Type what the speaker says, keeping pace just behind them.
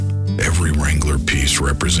Every Wrangler piece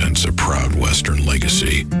represents a proud Western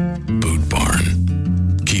legacy. Boot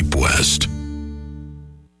Barn. Keep West.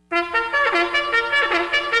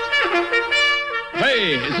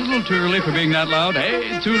 Hey, it's a little too early for being that loud.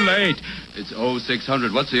 Hey, too late. It's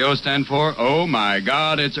 0600. What's the O stand for? Oh, my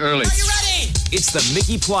God, it's early. Are you ready? It's the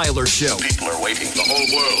Mickey Plyler Show. People are waiting. The whole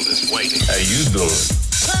world is waiting. How you doing?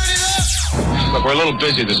 Turn it up! Look, we're a little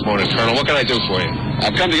busy this morning, Colonel. What can I do for you?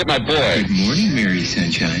 I've come to get my boy. Good morning, Mary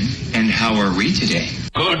Sunshine. And how are we today?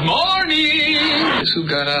 Good morning! Guess who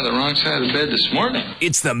got out of the wrong side of bed this morning?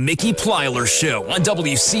 It's the Mickey Plyler Show on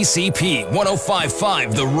WCCP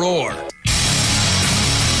 105.5 The Roar.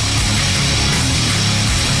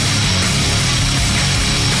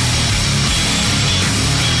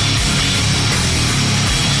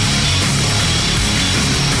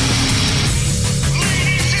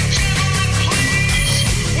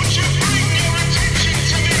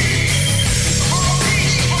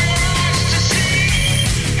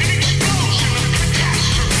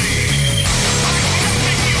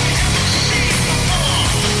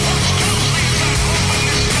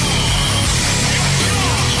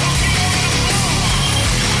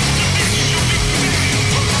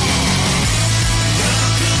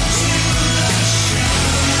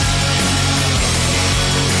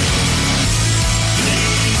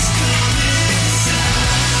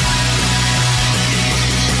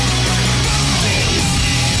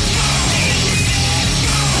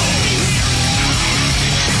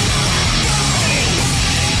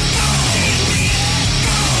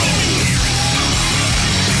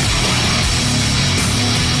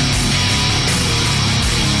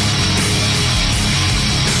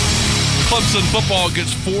 Clemson football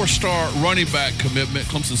gets four-star running back commitment.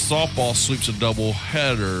 Clemson softball sweeps a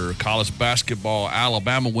doubleheader. College basketball,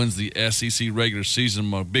 Alabama wins the SEC regular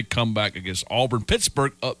season. A big comeback against Auburn.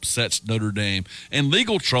 Pittsburgh upsets Notre Dame. And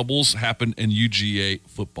legal troubles happen in UGA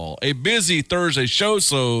football. A busy Thursday show,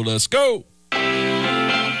 so let's go.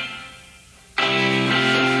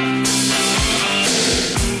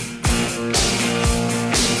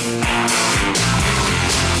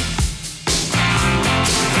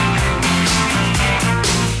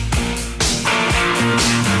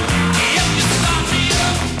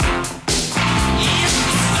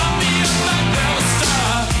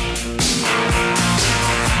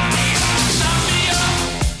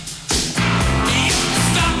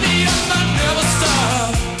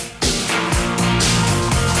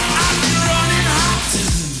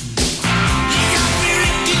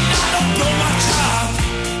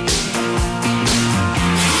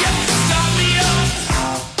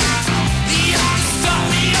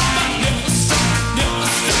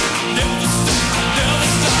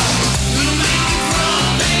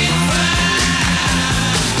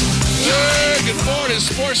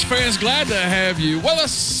 Fans, glad to have you with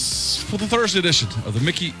us for the Thursday edition of the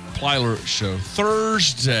Mickey Plyler Show.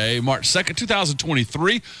 Thursday, March 2nd,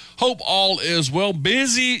 2023. Hope all is well.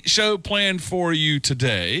 Busy show planned for you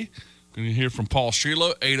today. Going to hear from Paul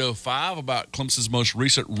Strelow, 8:05, about Clemson's most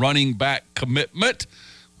recent running back commitment.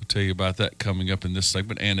 We'll tell you about that coming up in this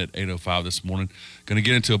segment and at 8:05 this morning. Going to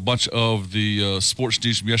get into a bunch of the sports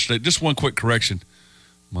news from yesterday. Just one quick correction.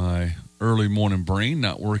 My early morning brain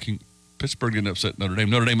not working. Pittsburgh didn't upset Notre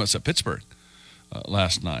Dame. Notre Dame upset Pittsburgh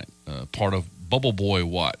last night. Part of Bubble Boy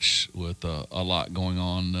Watch with a lot going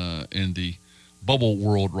on in the bubble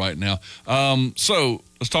world right now. So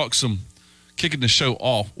let's talk some kicking the show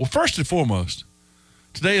off. Well, first and foremost,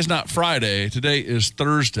 today is not Friday. Today is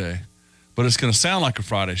Thursday, but it's going to sound like a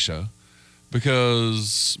Friday show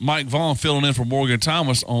because Mike Vaughn filling in for Morgan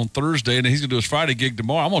Thomas on Thursday, and he's going to do his Friday gig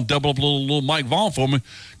tomorrow. I'm going to double up a little Mike Vaughn for me.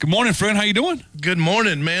 Good morning, friend. How you doing? Good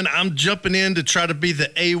morning, man. I'm jumping in to try to be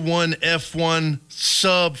the A1 F1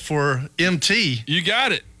 sub for MT. You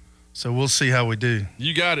got it. So we'll see how we do.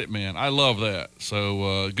 You got it, man. I love that.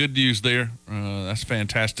 So good news there. That's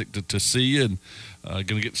fantastic to see you, and going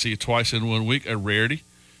to get to see you twice in 1 week, a rarity.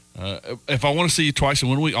 If I want to see you twice in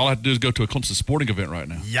 1 week, all I have to do is go to a Clemson sporting event right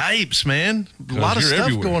now. Yipes, man. A lot of stuff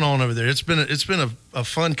everywhere. going on over there. It's been a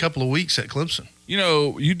fun couple of weeks at Clemson. You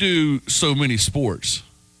know, you do so many sports.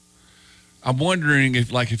 I'm wondering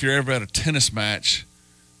if you're ever at a tennis match,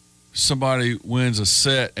 somebody wins a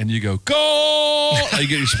set and you go, goal! You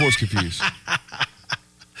get your sports confused.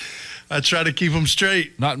 I try to keep them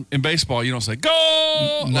straight. Not in baseball, you don't say,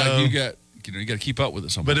 goal! No. Like you got to keep up with it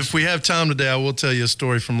sometimes. But if we have time today, I will tell you a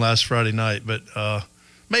story from last Friday night. But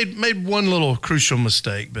made one little crucial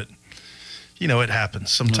mistake. But, you know, it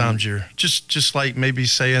happens. Sometimes you're just like maybe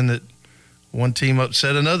saying that one team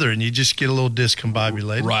upset another, and you just get a little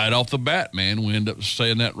discombobulated. Right off the bat, man. We end up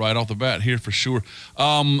saying that right off the bat here for sure.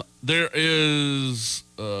 There's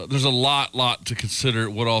a lot to consider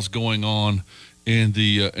what all's going on in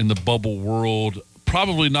the bubble world.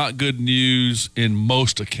 Probably not good news in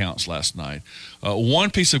most accounts last night.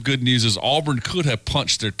 One piece of good news is Auburn could have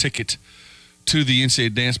punched their ticket to the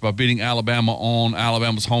NCAA dance by beating Alabama on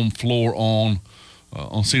Alabama's home floor on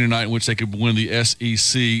senior night, in which they could win the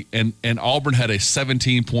SEC, and Auburn had a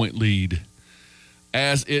 17-point lead.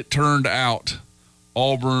 As it turned out,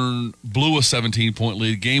 Auburn blew a 17-point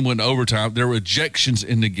lead. Game went to overtime. There were ejections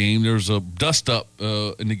in the game. There was a dust-up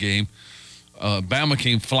in the game. Bama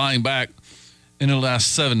came flying back in the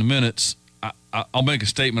last 7 minutes. I'll make a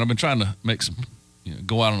statement. I've been trying to make some,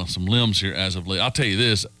 go out on some limbs here as of late. I'll tell you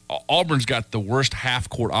this. Auburn's got the worst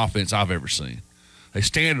half-court offense I've ever seen. They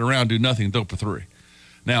stand around, do nothing, and throw for three.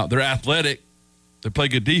 Now, they're athletic. They play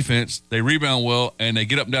good defense. They rebound well, and they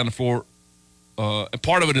get up and down the floor. And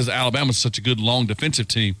part of it is Alabama's such a good long defensive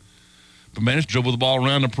team. But, man, just dribble the ball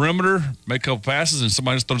around the perimeter, make a couple passes, and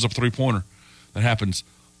somebody just throws up a three-pointer. That happens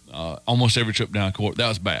almost every trip down court. That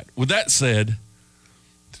was bad. With that said,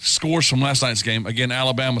 scores from last night's game. Again,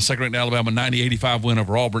 Alabama, second-ranked Alabama, 90-85 win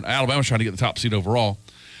over Auburn. Alabama's trying to get the top seed overall.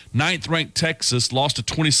 9th-ranked Texas lost to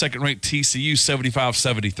 22nd-ranked TCU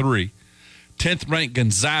 75-73. 10th-ranked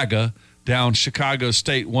Gonzaga down Chicago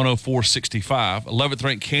State 104-65.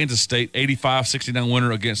 11th-ranked Kansas State 85-69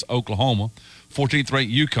 winner against Oklahoma.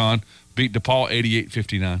 14th-ranked UConn beat DePaul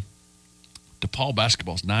 88-59. DePaul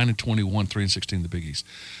basketball is 9-21, 3-16 in the Big East.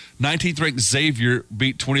 19th-ranked Xavier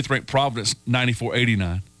beat 20th-ranked Providence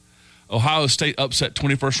 94-89. Ohio State upset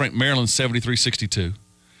 21st-ranked Maryland 73-62.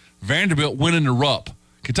 Vanderbilt winning the Rupp.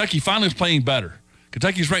 Kentucky finally is playing better.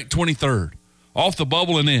 Kentucky's ranked 23rd. Off the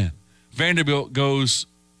bubble and in. Vanderbilt goes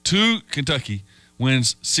to Kentucky,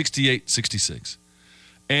 wins 68-66.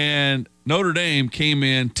 And Notre Dame came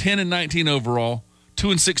in 10-19 overall,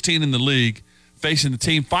 2-16 in the league, facing the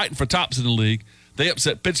team fighting for tops in the league. They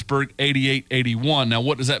upset Pittsburgh 88-81. Now,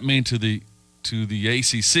 what does that mean to the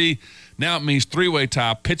ACC? Now it means three-way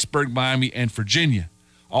tie, Pittsburgh, Miami, and Virginia,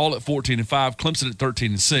 all at 14-5, Clemson at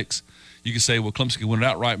 13-6. You can say, well, Clemson can win it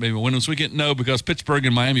outright, maybe win this weekend. No, because Pittsburgh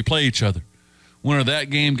and Miami play each other. Winner of that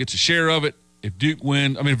game gets a share of it. If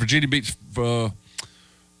Virginia beats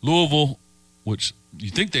Louisville, which you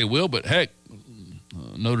think they will, but heck,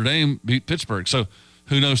 Notre Dame beat Pittsburgh. So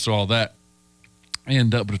who knows through all that. And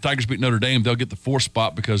but if Tigers beat Notre Dame, they'll get the 4th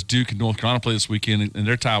spot because Duke and North Carolina play this weekend, and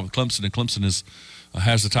they're tied with Clemson, and Clemson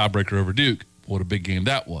has the tiebreaker over Duke. What a big game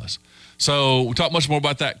that was. So we'll talk much more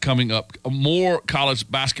about that coming up. More college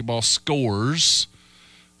basketball scores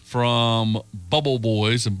from Bubble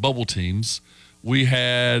Boys and Bubble teams. We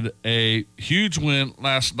had a huge win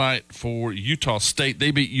last night for Utah State. They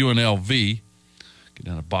beat UNLV. Get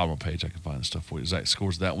down to the bottom of the page. I can find the stuff for you. Exact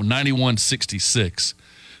scores of that one. 91-66.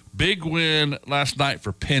 Big win last night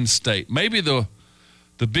for Penn State. Maybe the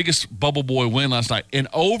biggest Bubble Boy win last night. In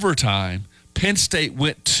overtime, Penn State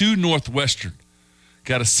went to Northwestern.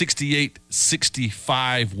 Got a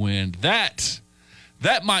 68-65 win. That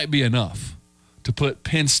might be enough to put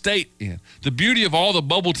Penn State in. The beauty of all the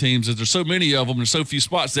bubble teams is there's so many of them, there's so few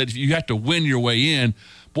spots that if you have to win your way in,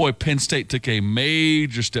 boy, Penn State took a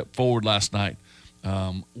major step forward last night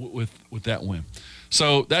with that win.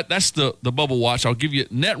 So that's the bubble watch. I'll give you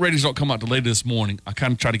net ratings don't come out till later this morning. I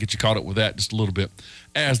kind of try to get you caught up with that just a little bit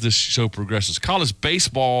as this show progresses. College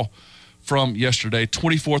baseball from yesterday,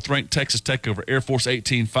 24th ranked Texas Tech over Air Force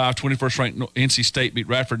 18-5, 21st ranked NC State beat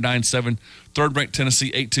Radford 9-7, 3rd ranked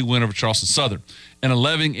Tennessee 8-2 win over Charleston Southern. In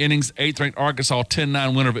 11 innings, 8th ranked Arkansas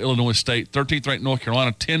 10-9 win over Illinois State, 13th ranked North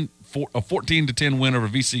Carolina 14-10 win over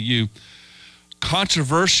VCU.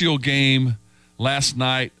 Controversial game last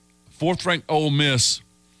night, 4th ranked Ole Miss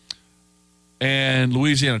and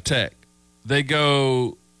Louisiana Tech. They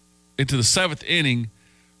go into the 7th inning.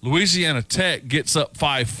 Louisiana Tech gets up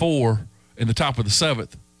 5-4 in the top of the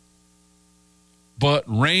 7th. But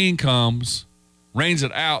rain comes, rains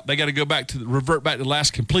it out. They got to revert back to the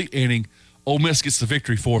last complete inning. Ole Miss gets the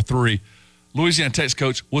victory 4-3. Louisiana Tech's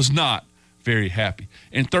coach was not very happy.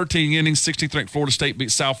 In 13 innings, 16th ranked Florida State beat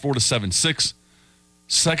South Florida 7-6.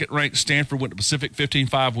 2nd ranked Stanford went to Pacific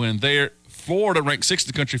 15-5 win there. Florida, ranked 6th in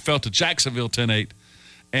the country, fell to Jacksonville 10-8.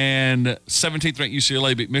 And 17th ranked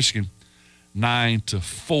UCLA beat Michigan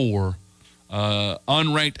 9-4.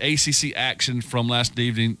 Unranked ACC action from last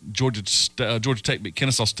evening. Georgia Tech beat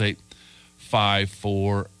Kennesaw State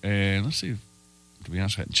 5-4. And let's see, to be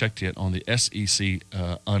honest, I hadn't checked yet on the SEC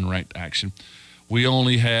unranked action. We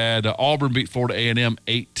only had Auburn beat Florida A&M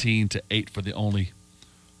 18-8 for the only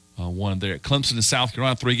one there. Clemson and South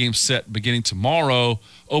Carolina, 3-game set beginning tomorrow.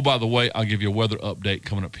 Oh, by the way, I'll give you a weather update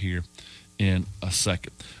coming up here in a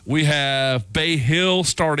second. We have Bay Hill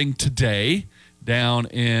starting today down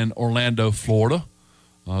in Orlando, Florida,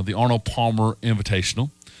 the Arnold Palmer Invitational.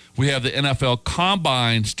 We have the NFL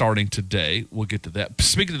Combine starting today. We'll get to that.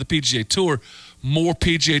 Speaking of the PGA Tour, more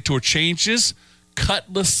PGA Tour changes,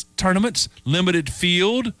 cutless tournaments, limited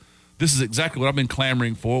field. This is exactly what I've been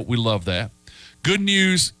clamoring for. We love that. Good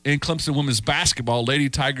news in Clemson women's basketball. Lady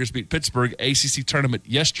Tigers beat Pittsburgh ACC tournament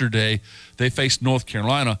yesterday. They faced North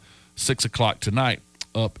Carolina 6 o'clock tonight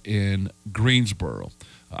up in Greensboro.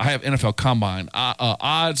 I have NFL Combine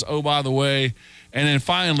odds, oh, by the way. And then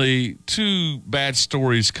finally, 2 bad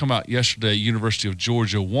stories come out yesterday. University of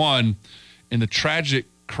Georgia. One, in the tragic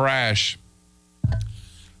crash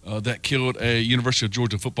that killed a University of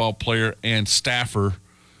Georgia football player and staffer.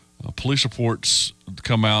 Police reports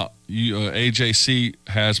come out. AJC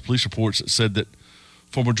has police reports that said that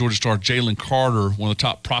former Georgia star Jalen Carter, one of the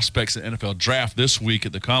top prospects in the NFL draft this week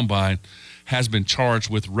at the Combine, has been charged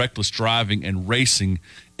with reckless driving and racing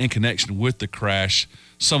in connection with the crash.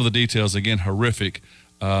 Some of the details, again, horrific.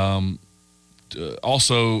 Also,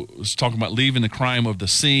 was talking about leaving the crime of the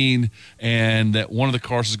scene and that one of the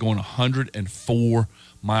cars is going 104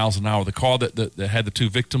 miles an hour. The car that had the 2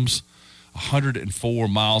 victims, 104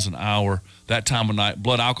 miles an hour that time of night.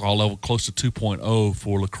 Blood alcohol level close to 2.0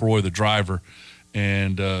 for LaCroix, the driver.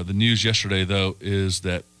 And the news yesterday, though, is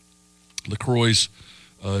that LaCroix's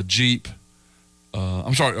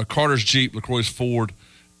Carter's Jeep, LaCroix's Ford,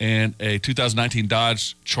 and a 2019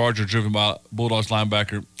 Dodge Charger driven by Bulldogs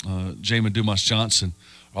linebacker Jamin Dumas Johnson,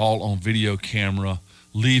 all on video camera,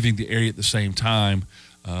 leaving the area at the same time.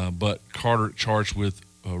 But Carter charged with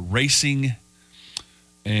racing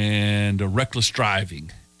and reckless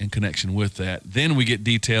driving in connection with that. Then we get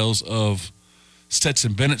details of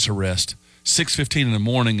Stetson Bennett's arrest, 6:15 in the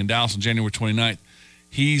morning in Dallas on January 29th.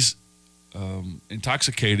 He's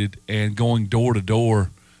intoxicated and going door to door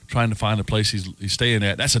trying to find a place he's staying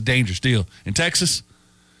at. That's a dangerous deal. In Texas,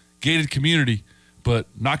 gated community, but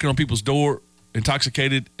knocking on people's door,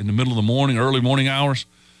 intoxicated in the middle of the morning, early morning hours,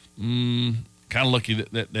 kind of lucky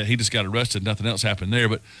that he just got arrested. Nothing else happened there.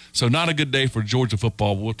 But so not a good day for Georgia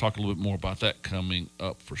football. We'll talk a little bit more about that coming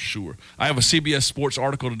up for sure. I have a CBS Sports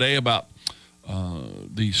article today about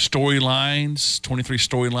the storylines, 23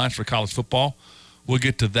 storylines for college football. We'll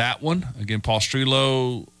get to that one. Again, Paul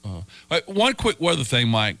Strelo. One quick weather thing,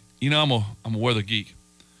 Mike. You know, I'm a weather geek.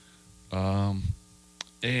 And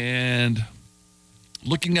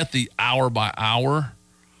looking at the hour by hour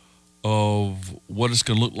of what it's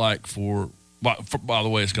going to look like by the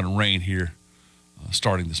way, it's going to rain here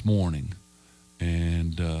starting this morning.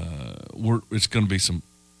 And it's going to be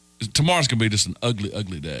tomorrow's going to be just an ugly,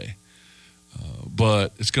 ugly day.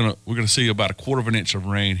 But we're going to see about 1/4 of an inch of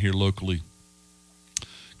rain here locally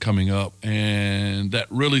coming up, and that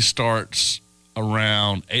really starts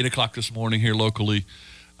around 8 o'clock this morning here locally,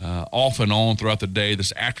 off and on throughout the day.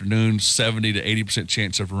 This afternoon, 70 to 80%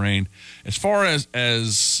 chance of rain. As far as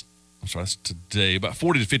that's today, about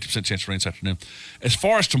 40 to 50% chance of rain this afternoon. As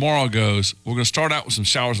far as tomorrow goes, we're going to start out with some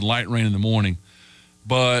showers and light rain in the morning,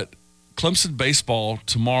 but Clemson baseball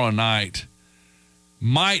tomorrow night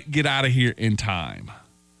might get out of here in time.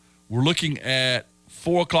 We're looking at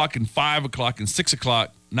 4 o'clock and 5 o'clock and 6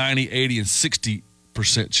 o'clock, 90, 80, and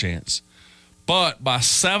 60% chance. But by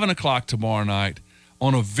 7 o'clock tomorrow night,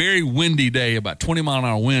 on a very windy day, about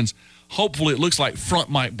 20-mile-an-hour winds, hopefully it looks like front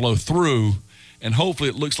might blow through, and hopefully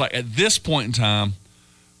it looks like at this point in time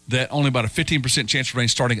that only about a 15% chance of rain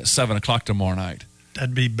starting at 7 o'clock tomorrow night.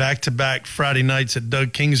 That'd be back-to-back Friday nights at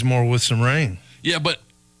Doug Kingsmore with some rain. Yeah, but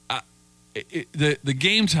the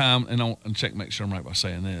game time, and I'll check, make sure I'm right by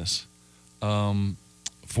saying this,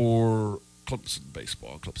 for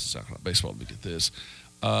Clemson South Carolina baseball, let me get this.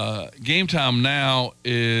 Game time now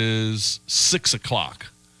is 6 o'clock.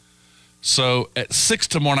 So at 6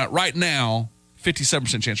 tomorrow night, right now,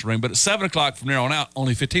 57% chance of rain. But at 7 o'clock from there on out,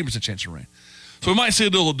 only 15% chance of rain. So we might see a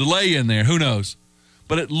little delay in there. Who knows?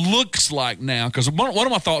 But it looks like now, because one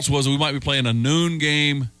of my thoughts was we might be playing a noon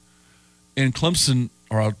game in Clemson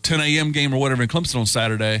or a 10 a.m. game or whatever in Clemson on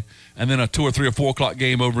Saturday, and then a 2 or 3 or 4 o'clock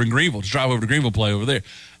game over in Greenville, to drive over to Greenville, play over there.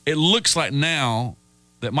 It looks like now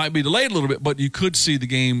that might be delayed a little bit, but you could see the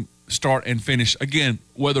game start and finish. Again,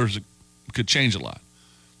 weather could change a lot.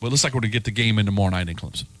 But it looks like we're going to get the game in tomorrow night in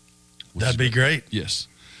Clemson. That'd be great. Yes.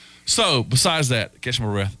 So, besides that, catch my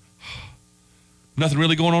breath. Nothing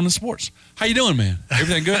really going on in sports. How you doing, man?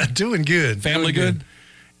 Everything good? Doing good. Family doing good?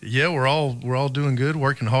 Yeah, we're all doing good,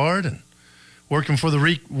 working hard, and Working for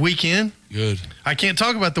the weekend. Good. I can't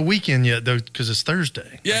talk about the weekend yet, though, because it's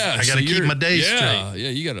Thursday. Yeah. I got to keep my days straight. Yeah,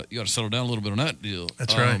 you got to settle down a little bit on that deal.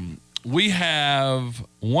 That's right. We have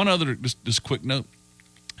one other, just quick note,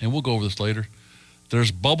 and we'll go over this later. There's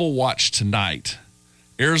Bubble Watch tonight.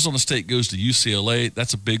 Arizona State goes to UCLA.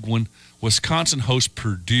 That's a big one. Wisconsin hosts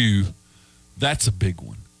Purdue. That's a big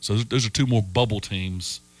one. So those are two more bubble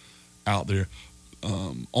teams out there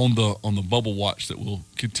on the Bubble Watch that we'll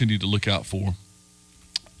continue to look out for.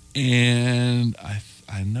 And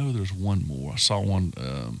I know there's one more. I saw one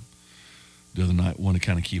the other night, one to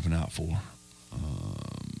kind of keep an eye out for.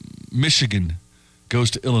 Michigan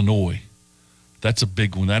goes to Illinois. That's a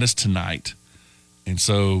big one. That is tonight. And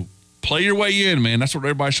so play your way in, man. That's what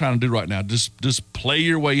everybody's trying to do right now. Just play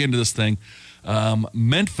your way into this thing.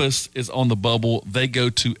 Memphis is on the bubble. They go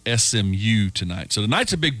to SMU tonight. So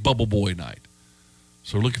tonight's a big bubble boy night.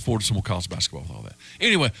 So we're looking forward to some more college basketball with all that.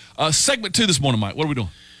 Anyway, segment 2 this morning, Mike. What are we doing?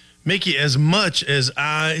 Mickey, as much as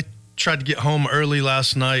I tried to get home early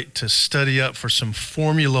last night to study up for some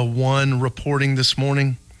Formula One reporting this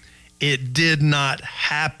morning, it did not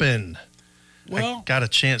happen. Well, I got a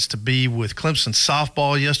chance to be with Clemson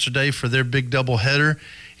softball yesterday for their big doubleheader.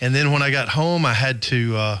 And then when I got home, I had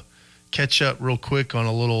to catch up real quick on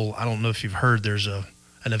a little, I don't know if you've heard, there's an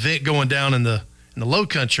event going down in the Low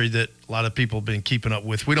Country that a lot of people have been keeping up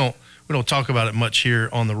with. We don't talk about it much here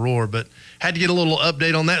on the Roar, but had to get a little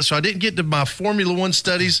update on that. So I didn't get to my Formula One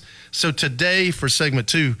studies. So today for segment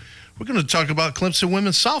 2, we're going to talk about Clemson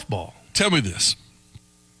women's softball. Tell me this.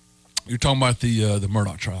 You're talking about the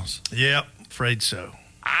Murdoch trials. Yep, afraid so.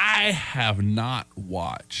 I have not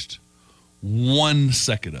watched 1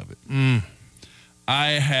 second of it. I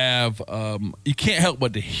have. You can't help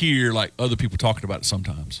but to hear like other people talking about it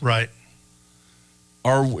sometimes. Right.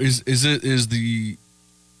 Is the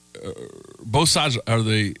both sides, are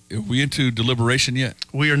we into deliberation yet?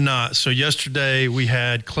 We are not. So yesterday we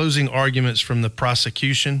had closing arguments from the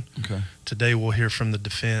prosecution. Okay. Today we'll hear from the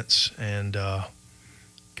defense and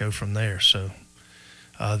go from there. So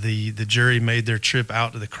the jury made their trip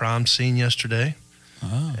out to the crime scene yesterday.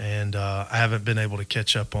 Oh. And I haven't been able to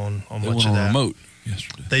catch up on They much went of on that. remote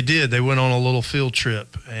yesterday. They did. They went on a little field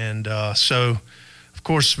trip. And so, of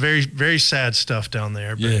course, very, very sad stuff down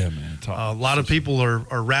there. But, Yeah, man. a lot of people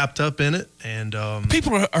are wrapped up in it. And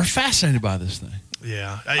People are fascinated by this thing.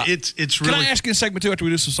 yeah, it's Can really. I ask you in segment 2 after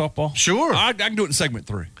we do some softball? Sure. I can do it in segment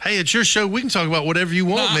 3. Hey, it's your show. We can talk about whatever you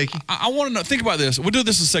want, Mickey. I want to know. Think about this. We'll do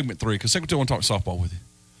this in segment 3 because segment 2 I want to talk softball with you.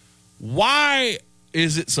 Why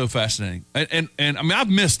is it so fascinating? And I mean, I've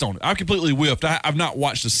missed on it. I've completely whiffed. I've not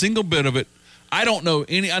watched a single bit of it. I don't know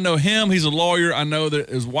any. I know him. He's a lawyer. I know that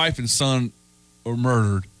his wife and son were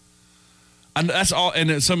murdered. And that's all. And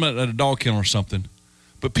it's something at a dog kennel or something.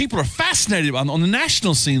 But people are fascinated on the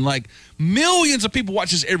national scene. Like millions of people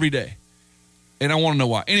watch this every day, and I want to know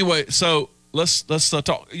why. Anyway, so let's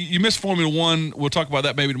talk. You missed Formula One. We'll talk about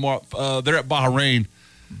that maybe tomorrow. They're at Bahrain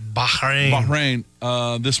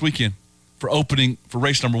this weekend for opening for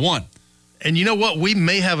race number 1. And you know what? We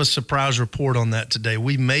may have a surprise report on that today.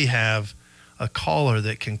 We may have a caller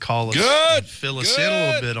that can call us and fill us in a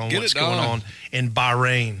little bit on what's going on in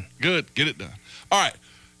Bahrain. Good. Get it done. All right.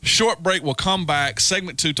 Short break. We'll come back.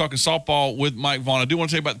 Segment 2, talking softball with Mike Vaughn. I do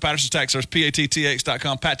want to tell you about the Patterson's Tax Service,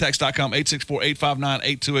 PATTX.com, PatTax.com,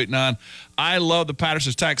 864-859-8289. I love the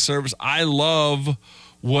Patterson's Tax Service. I love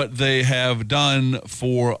what they have done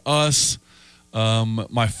for us,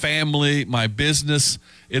 my family, my business.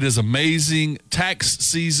 It is amazing. Tax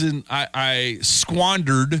season, I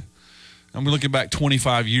squandered. I'm looking back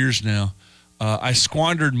 25 years now. I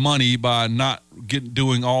squandered money by not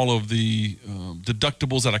doing all of the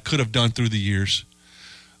deductibles that I could have done through the years.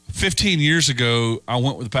 15 years ago, I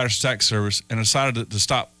went with the Patterson's Tax Service and decided to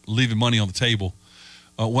stop leaving money on the table.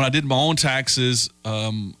 When I did my own taxes,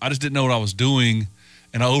 I just didn't know what I was doing,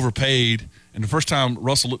 and I overpaid. And the first time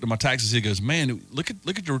Russell looked at my taxes, he goes, "Man, look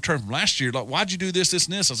at your return from last year. Like, why'd you do this,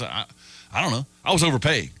 and this?" I said, "I don't know. I was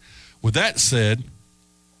overpaying." With that said,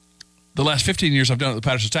 the last 15 years I've done it with the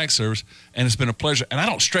Patterson's Tax Service, and it's been a pleasure. And I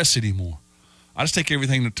don't stress anymore. I just take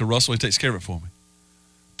everything to Russell. He takes care of it for me.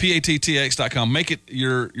 PATTX.com. Make it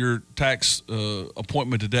your tax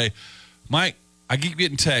appointment today. Mike, I keep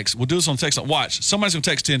getting texts. We'll do this on text. Watch. Somebody's going to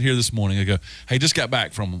text in here this morning. I go, "Hey, just got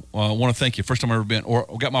back from them. I want to thank you. First time I've ever been. Or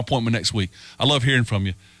got my appointment next week." I love hearing from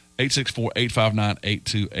you.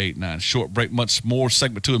 864-859-8289. Short break. Much more.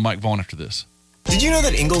 Segment 2 with Mike Vaughn after this. Did you know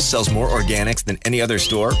that Ingles sells more organics than any other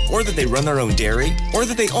store? Or that they run their own dairy? Or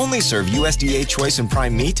that they only serve USDA choice and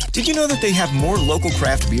prime meat? Did you know that they have more local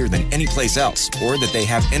craft beer than any place else? Or that they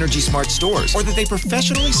have Energy Smart stores? Or that they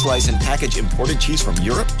professionally slice and package imported cheese from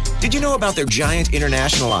Europe? Did you know about their giant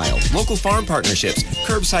international aisle, local farm partnerships,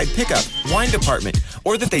 curbside pickup, wine department?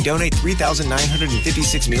 Or that they donate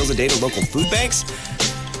 3,956 meals a day to local food banks?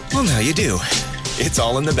 Well, now you do. It's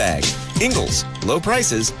all in the bag. Ingles. Low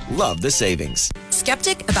prices. Love the savings.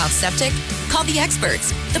 Skeptic about septic? Call the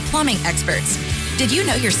experts, the plumbing experts. Did you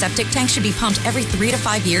know your septic tank should be pumped every 3 to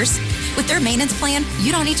 5 years? With their maintenance plan,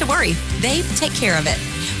 you don't need to worry. They take care of it.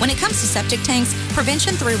 When it comes to septic tanks,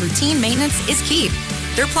 prevention through routine maintenance is key.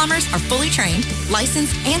 Their plumbers are fully trained,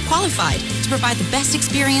 licensed, and qualified to provide the best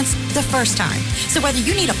experience the first time. So whether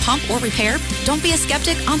you need a pump or repair, don't be a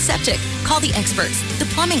skeptic on septic. Call the experts, the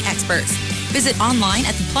plumbing experts. Visit online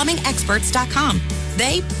at theplumbingexperts.com.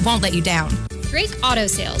 They won't let you down. Drake Auto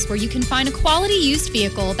Sales, where you can find a quality used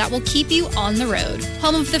vehicle that will keep you on the road.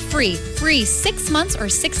 Home of the free 6 months or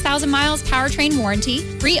 6,000 miles powertrain warranty,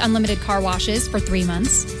 free unlimited car washes for 3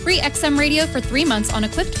 months, free XM radio for 3 months on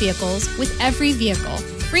equipped vehicles with every vehicle.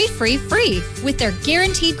 Free. With their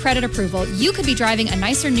guaranteed credit approval, you could be driving a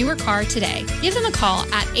nicer, newer car today. Give them a call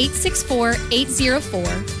at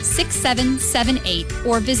 864-804-6778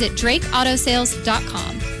 or visit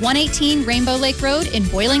DrakeAutoSales.com, 118 Rainbow Lake Road in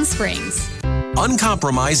Boiling Springs.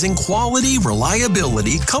 Uncompromising quality,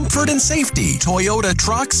 reliability, comfort, and safety. Toyota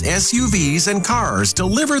trucks, SUVs, and cars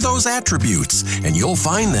deliver those attributes, and you'll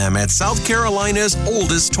find them at South Carolina's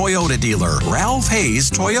oldest Toyota dealer, Ralph Hayes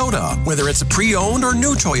Toyota. Whether it's a pre-owned or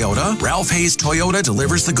new Toyota, Ralph Hayes Toyota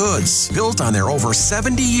delivers the goods. Built on their over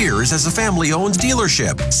 70 years as a family-owned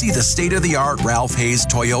dealership. See the state-of-the-art Ralph Hayes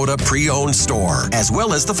Toyota pre-owned store, as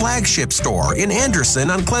well as the flagship store in Anderson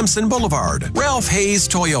on Clemson Boulevard. Ralph Hayes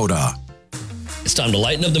Toyota. It's time to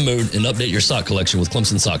lighten up the mood and update your sock collection with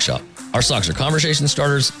Clemson Sock Shop. Our socks are conversation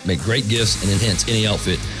starters, make great gifts, and enhance any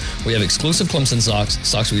outfit. We have exclusive Clemson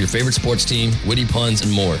socks with your favorite sports team, witty puns,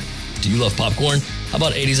 and more. Do you love popcorn? How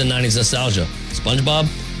about 80s and 90s nostalgia? SpongeBob?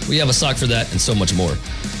 We have a sock for that and so much more.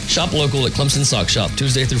 Shop local at Clemson Sock Shop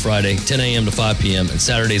Tuesday through Friday, 10 a.m. to 5 p.m. and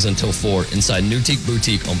Saturdays until 4 inside Newtique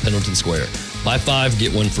Boutique on Pendleton Square. Buy 5,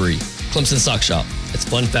 get 1 free. Clemson Sock Shop. It's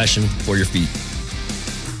fun fashion for your feet.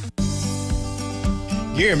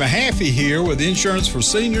 Gary Mahaffey here with Insurance for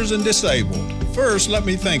Seniors and Disabled. First, let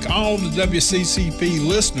me thank all the WCCP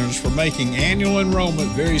listeners for making annual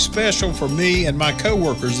enrollment very special for me and my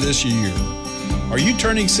coworkers this year. Are you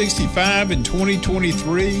turning 65 in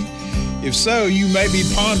 2023? If so, you may be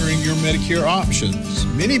pondering your Medicare options.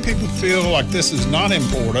 Many people feel like this is not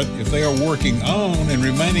important if they are working on and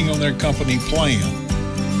remaining on their company plan.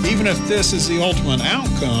 Even if this is the ultimate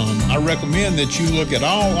outcome, I recommend that you look at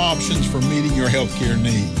all options for meeting your healthcare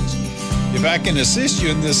needs. If I can assist you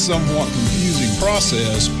in this somewhat confusing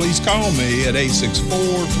process, please call me at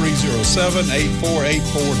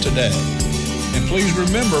 864-307-8484 today. And please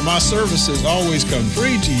remember, my services always come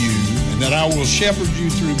free to you, and that I will shepherd you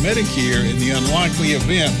through Medicare in the unlikely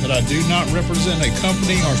event that I do not represent a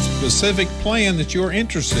company or specific plan that you're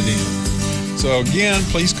interested in. So again,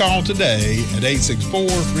 please call today at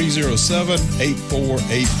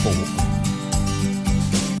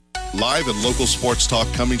 864-307-8484. Live and local sports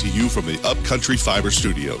talk coming to you from the Upcountry Fiber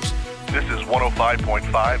Studios. This is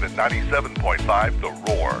 105.5 and 97.5 The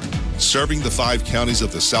Roar. Serving the 5 counties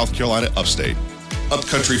of the South Carolina upstate.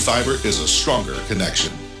 Upcountry Fiber is a stronger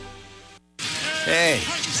connection. Hey,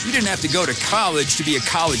 you didn't have to go to college to be a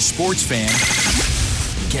college sports fan.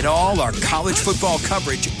 Get all our college football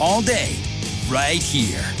coverage all day, right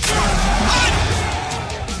here.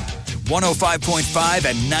 105.5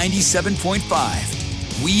 and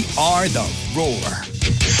 97.5. We are The Roar.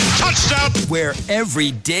 Touchdown! Where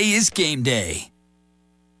every day is game day.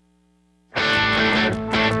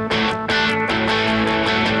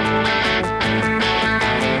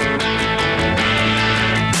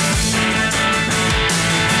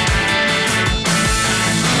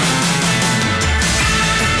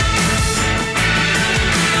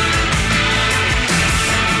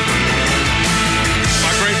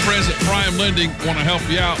 Lending want to help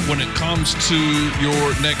you out when it comes to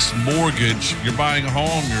your next mortgage. You're buying a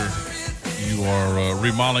home, you are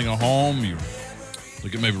remodeling a home, you're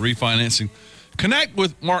looking at maybe refinancing. Connect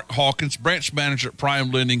with Mark Hawkins, branch manager at Prime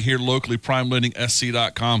Lending here locally,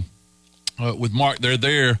 primelendingsc.com. With Mark, they're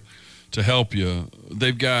there to help you.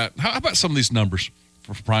 They've got, how about some of these numbers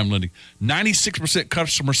for Prime Lending? 96%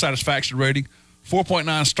 customer satisfaction rating,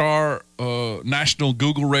 4.9 star national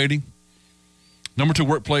Google rating. Number 2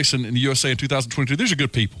 workplace in the USA in 2022. These are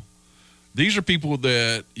good people. These are people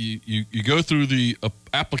that you go through the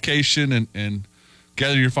application and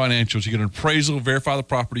gather your financials. You get an appraisal, verify the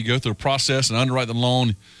property, go through a process and underwrite the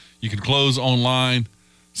loan. You can close online,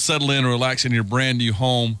 settle in or relax in your brand new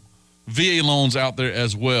home. VA loans out there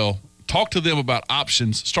as well. Talk to them about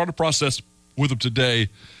options. Start a process with them today.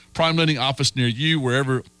 Prime Lending office near you,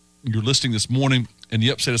 wherever you're listening this morning in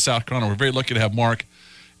the upstate of South Carolina. We're very lucky to have Mark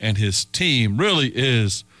and his team. Really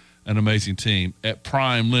is an amazing team at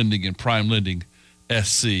Prime Lending and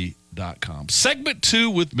PrimeLendingSC.com. Segment 2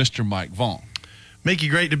 with Mr. Mike Vaughn. Mickey,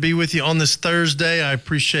 great to be with you on this Thursday. I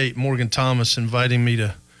appreciate Morgan Thomas inviting me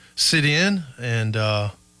to sit in, and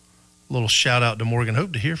a little shout out to Morgan.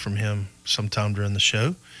 Hope to hear from him sometime during the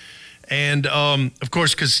show. And, of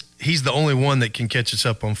course, because he's the only one that can catch us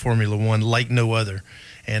up on Formula One like no other.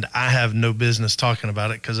 And I have no business talking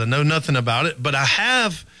about it because I know nothing about it. But I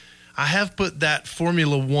have put that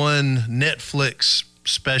Formula One Netflix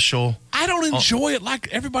special. I don't enjoy it like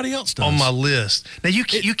everybody else does. On my list. Now, you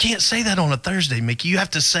can't say that on a Thursday, Mickey. You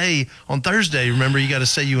have to say on Thursday, remember, you got to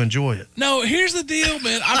say you enjoy it. No, here's the deal,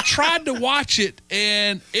 man. I've tried to watch it,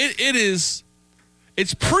 and it's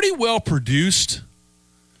pretty well produced.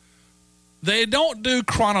 They don't do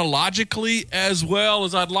chronologically as well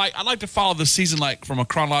as I'd like. I'd like to follow the season like from a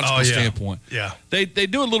chronological standpoint. Yeah. They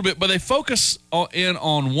do a little bit, but they focus in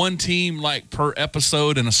on one team like per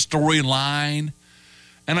episode and a storyline.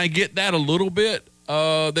 And I get that a little bit.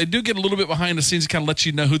 They do get a little bit behind the scenes to kind of let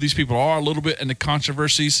you know who these people are a little bit and the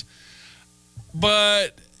controversies.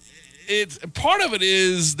 But it's part of it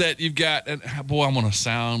is that you've got, and boy, I'm going to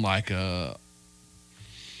sound like I'm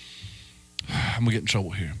going to get in trouble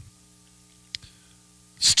here.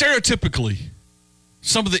 Stereotypically,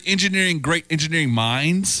 some of the great engineering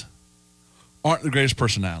minds aren't the greatest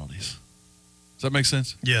personalities. Does that make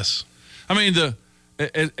sense? Yes. I mean,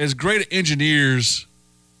 as great engineers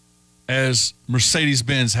as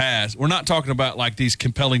Mercedes-Benz has, we're not talking about like these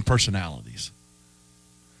compelling personalities.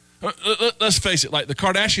 Let's face it, like the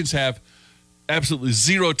Kardashians have absolutely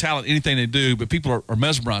zero talent in anything they do, but people are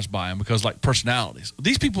mesmerized by them because like personalities.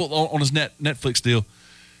 These people on his Netflix deal,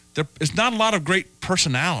 there's not a lot of great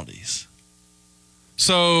personalities.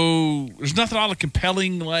 So there's nothing all the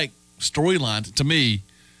compelling like storylines to me,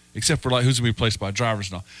 except for like who's going to be replaced by drivers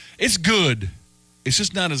and all. It's good. It's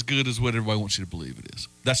just not as good as what everybody wants you to believe it is.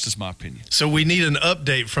 That's just my opinion. So we need an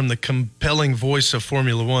update from the compelling voice of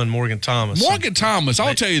Formula One, Morgan Thomas. Morgan Thomas,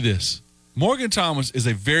 I'll tell you this. Morgan Thomas is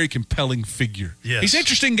a very compelling figure. Yes. He's an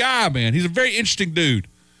interesting guy, man. He's a very interesting dude.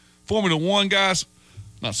 Formula One guys,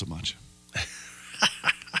 not so much.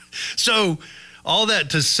 So all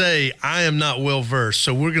that to say, I am not well versed.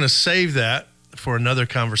 So we're going to save that for another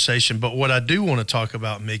conversation. But what I do want to talk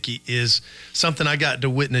about, Mickey, is something I got to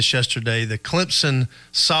witness yesterday. The Clemson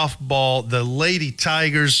softball, the Lady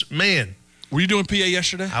Tigers. Man. Were you doing PA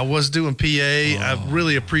yesterday? I was doing PA. I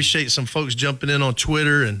really appreciate some folks jumping in on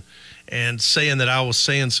Twitter and saying that I was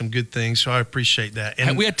saying some good things. So I appreciate that.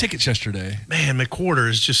 And we had tickets yesterday. Man, McWhorter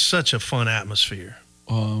is just such a fun atmosphere.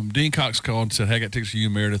 Dean Cox called and said, hey, I got tickets for you,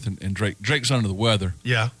 Meredith, and Drake. Drake's under the weather.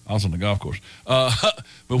 Yeah. I was on the golf course. But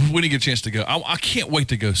we didn't get a chance to go. I can't wait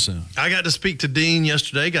to go soon. I got to speak to Dean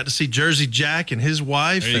yesterday. Got to see Jersey Jack and his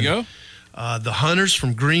wife. There you go. The Hunters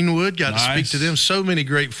from Greenwood. Got to speak to them. So many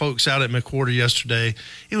great folks out at McWhorter yesterday.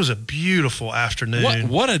 It was a beautiful afternoon.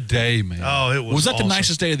 What a day, man. Oh, it was Was that awesome. the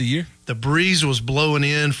nicest day of the year? The breeze was blowing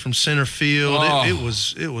in from center field. Oh. It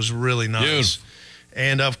was really nice. Beautiful.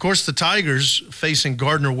 And, of course, the Tigers facing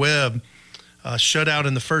Gardner-Webb shut out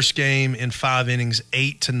in the first game in 5 innings,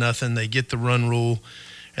 8-0. They get the run rule,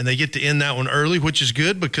 and they get to end that one early, which is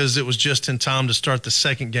good because it was just in time to start the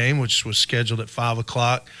second game, which was scheduled at 5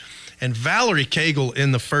 o'clock. And Valerie Cagle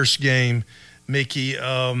in the first game, Mickey, 4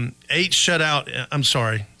 shutout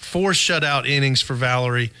innings for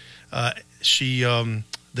Valerie.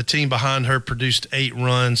 The team behind her produced 8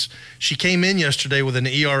 runs. She came in yesterday with an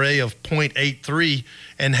ERA of .83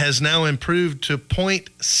 and has now improved to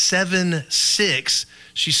 .76.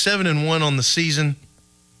 She's 7-1 on the season.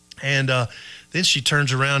 And then she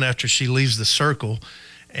turns around after she leaves the circle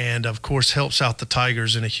and, of course, helps out the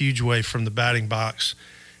Tigers in a huge way from the batting box.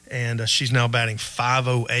 And she's now batting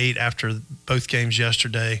 .508 after both games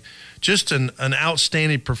yesterday. Just an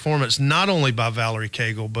outstanding performance, not only by Valerie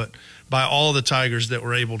Cagle, but by all the Tigers that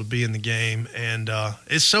were able to be in the game. And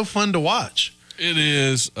it's so fun to watch. It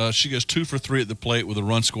is. She goes 2 for 3 at the plate with a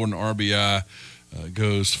run scored and an RBI.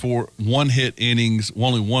 Goes 4 one-hit innings,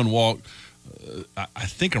 only 1 walk. I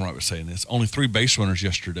think I'm right with saying this. Only 3 base runners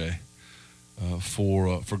yesterday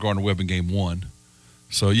for Gardner-Webb in Game 1.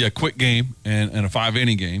 So, yeah, quick game and a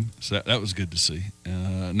 5-inning game. So that was good to see.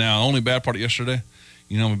 Now, only bad part of yesterday,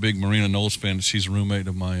 You know, I'm a big Marina Knowles fan. She's a roommate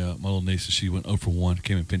of my my little niece, and she went 0 for 1.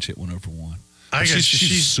 Came in pinch hit, went 0 for 1.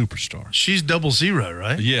 She's a superstar. She's 00,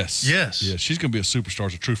 right? Yes. Yes. She's going to be a superstar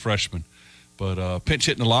as a true freshman. But pinch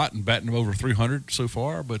hitting a lot and batting over 300 so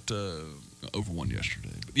far, but over 1 yesterday.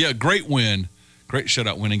 But yeah, great win. Great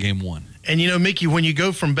shutout win in game 1. And, you know, Mickey, when you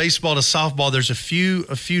go from baseball to softball, there's a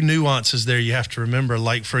few nuances there you have to remember.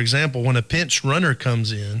 Like, for example, when a pinch runner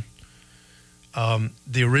comes in,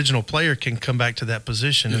 the original player can come back to that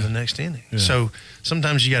position in the next inning. Yeah. So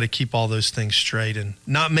sometimes you got to keep all those things straight and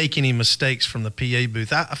not make any mistakes from the PA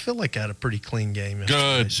booth. I feel like I had a pretty clean game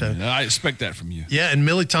yesterday. Good. So, I expect that from you. Yeah, and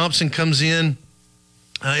Millie Thompson comes in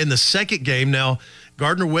the second game. Now,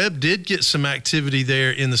 Gardner Webb did get some activity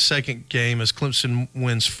there in the second game as Clemson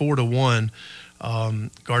wins 4-1.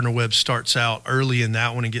 Gardner Webb starts out early in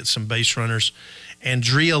that one and gets some base runners.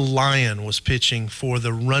 Andrea Lyon was pitching for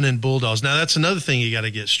the Running Bulldogs. Now, that's another thing you got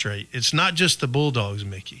to get straight. It's not just the Bulldogs,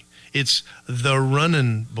 Mickey. It's the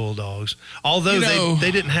Running Bulldogs. Although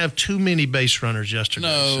they didn't have too many base runners yesterday.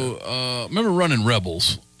 No, remember Running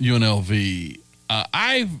Rebels, UNLV?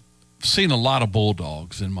 I've seen a lot of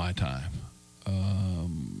Bulldogs in my time.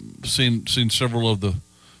 Seen several of the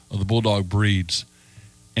Bulldog breeds.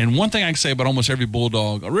 And one thing I can say about almost every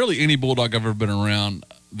Bulldog, or really any Bulldog I've ever been around,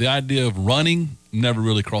 the idea of running never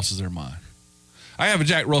really crosses their mind. I have a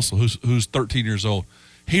Jack Russell who's 13 years old.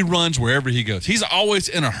 He runs wherever he goes. He's always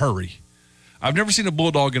in a hurry. I've never seen a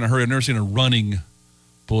Bulldog in a hurry. I've never seen a running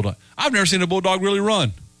Bulldog. I've never seen a Bulldog really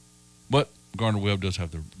run. But Gardner Webb does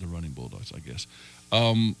have the running Bulldogs, I guess.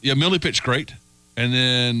 Millie pitched great. And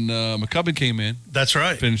then McCubbin came in. That's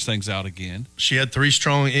right. Finished things out again. She had 3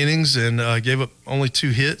 strong innings and gave up only 2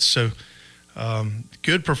 hits. So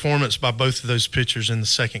good performance by both of those pitchers in the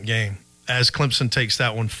second game as Clemson takes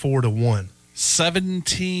that one 4-1.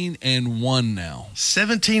 17-1 now.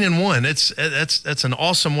 17-1. That's an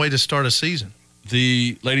awesome way to start a season.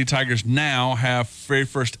 The Lady Tigers now have very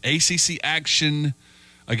first ACC action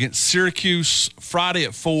against Syracuse Friday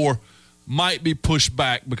at 4. Might be pushed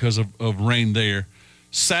back because of rain there.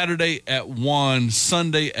 Saturday at 1,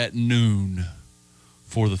 Sunday at noon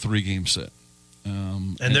for the 3-game set.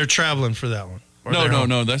 And they're traveling for that one.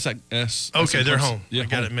 No. That's okay, they're home. Yeah, I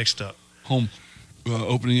got it mixed up. Home,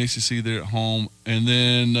 opening ACC there at home. And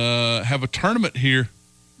then have a tournament here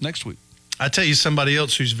next week. I tell you somebody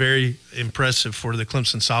else who's very impressive for the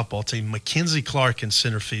Clemson softball team, Mackenzie Clark in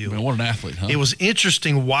center field. Man, what an athlete, huh? It was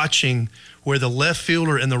interesting watching where the left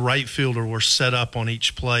fielder and the right fielder were set up on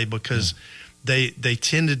each play because they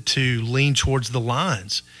tended to lean towards the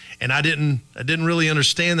lines. And I didn't really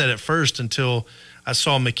understand that at first until I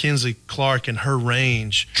saw Mackenzie Clark and her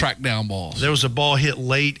range. Track down balls. There was a ball hit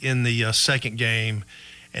late in the second game,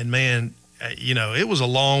 and man, it was a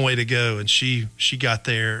long way to go, and she got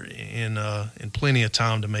there in plenty of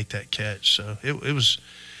time to make that catch. So it was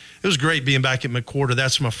great being back at McWhorter.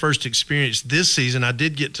 That's my first experience this season. I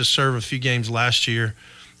did get to serve a few games last year,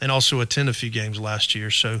 and also attend a few games last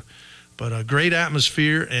year. So, but a great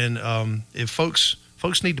atmosphere, and if folks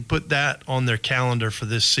need to put that on their calendar for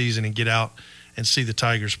this season and get out and see the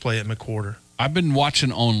Tigers play at McWhorter. I've been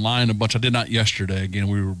watching online a bunch. I did not yesterday.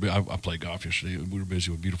 Again, I played golf yesterday. We were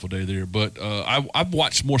busy with a beautiful day there. But I've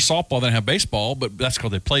watched more softball than I have baseball, but that's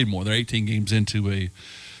because they played more. They're 18 games into a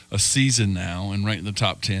season now and ranked in the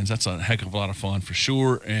top 10s. That's a heck of a lot of fun for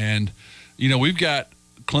sure. And, we've got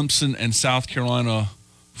Clemson and South Carolina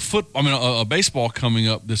baseball coming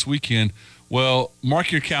up this weekend. Well,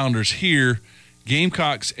 mark your calendars here.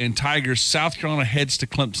 Gamecocks and Tigers. South Carolina heads to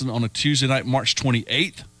Clemson on a Tuesday night, March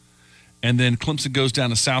 28th. And then Clemson goes down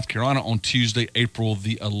to South Carolina on Tuesday, April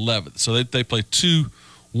the 11th. So they play 2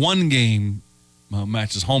 one-game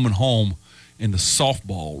matches, home and home, in the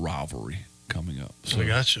softball rivalry coming up. So, I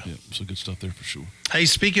got you. Yeah, so good stuff there for sure. Hey,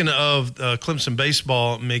 speaking of Clemson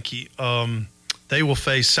baseball, Mickey, they will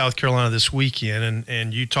face South Carolina this weekend,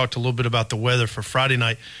 and you talked a little bit about the weather for Friday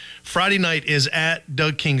night. Friday night is at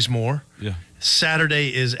Doug Kingsmore. Yeah.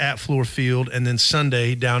 Saturday is at Fluor Field, and then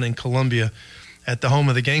Sunday down in Columbia at the home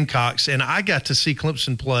of the Gamecocks. And I got to see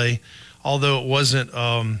Clemson play, although it wasn't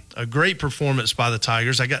a great performance by the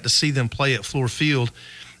Tigers. I got to see them play at Fluor Field.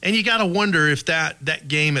 And you got to wonder if that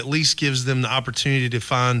game at least gives them the opportunity to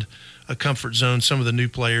find a comfort zone, some of the new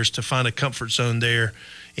players, to find a comfort zone there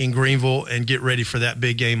in Greenville and get ready for that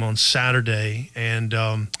big game on Saturday. And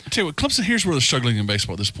I tell you what, Clemson, here's where they're struggling in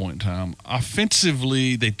baseball at this point in time.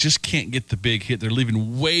 Offensively, they just can't get the big hit. They're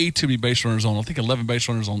leaving way too many base runners on. I think 11 base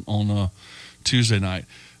runners on Tuesday night.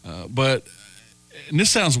 And this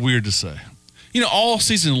sounds weird to say. All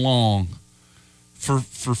season long,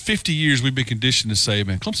 for 50 years we've been conditioned to say,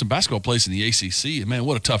 man, Clemson basketball plays in the ACC, and man,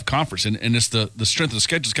 what a tough conference. And it's the strength of the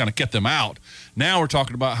schedule has kind of kept them out. Now we're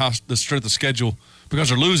talking about how the strength of schedule, because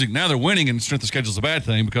they're losing, now they're winning, and the strength of schedule is a bad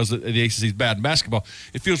thing because the ACC is bad in basketball.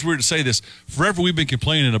 It feels weird to say this. Forever we've been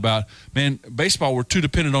complaining about, man, baseball, we're too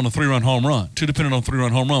dependent on a 3-run home run.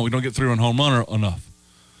 We don't get 3-run home run enough.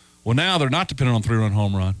 Well, now they're not dependent on 3-run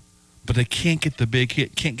home run, but they can't get the big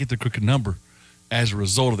hit, can't get the crooked number as a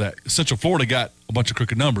result of that. Central Florida got a bunch of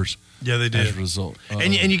crooked numbers. Yeah, they did. As a result.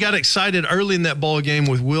 And you got excited early in that ball game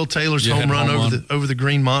with Will Taylor's home run over the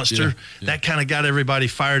Green Monster. Yeah. That kind of got everybody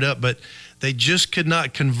fired up, but they just could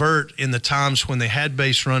not convert in the times when they had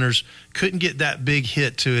base runners, couldn't get that big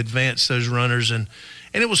hit to advance those runners. And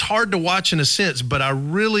it was hard to watch in a sense, but I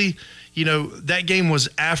really, that game was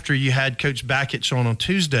after you had Coach Bakich on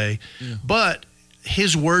Tuesday. Yeah. But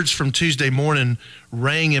his words from Tuesday morning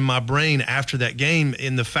rang in my brain after that game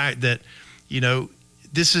in the fact that,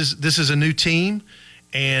 this is a new team,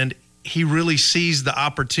 and he really sees the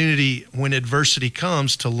opportunity when adversity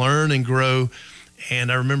comes to learn and grow.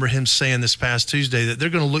 And I remember him saying this past Tuesday that they're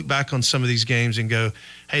going to look back on some of these games and go,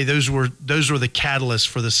 hey, those were the catalysts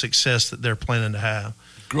for the success that they're planning to have.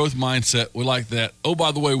 Growth mindset. We like that. Oh,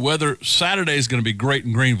 by the way, weather Saturday is going to be great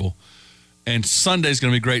in Greenville, and Sunday is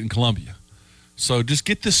going to be great in Columbia. So just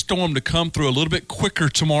get this storm to come through a little bit quicker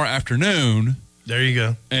tomorrow afternoon. There you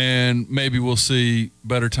go. And maybe we'll see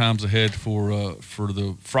better times ahead for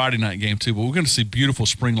the Friday night game too. But we're going to see beautiful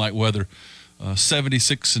spring-like weather,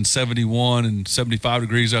 76 and 71 and 75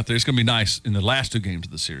 degrees out there. It's going to be nice in the last two games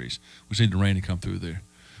of the series. We just need the rain to come through there.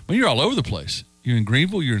 But you're all over the place. You're in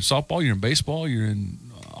Greenville. You're in softball. You're in baseball. You're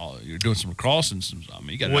doing some lacrosse and some.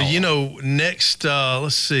 You got. Well, next.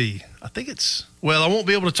 Let's see. I think it's. Well, I won't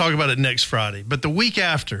be able to talk about it next Friday, but the week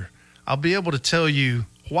after, I'll be able to tell you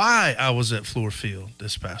why I was at Fluor Field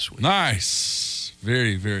this past week. Nice.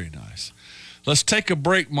 Very, very nice. Let's take a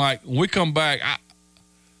break, Mike. When we come back,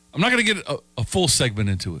 I'm not going to get a full segment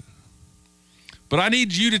into it, but I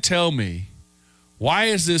need you to tell me, why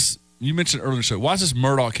is this, you mentioned earlier in the show, why is this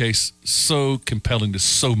Murdaugh case so compelling to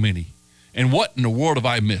so many? And what in the world have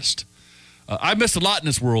I missed? I missed a lot in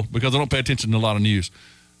this world because I don't pay attention to a lot of news.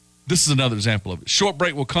 This is another example of it. Short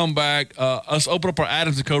break, we'll come back. Us open up our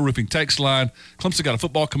Adams & Co. Roofing text line. Clemson got a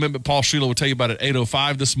football commitment. Paul Sheila will tell you about it at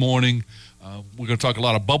 8:05 this morning. We're going to talk a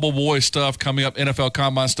lot of Bubble Boy stuff coming up, NFL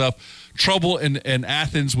Combine stuff. Trouble in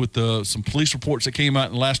Athens with some police reports that came out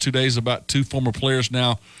in the last 2 days about two former players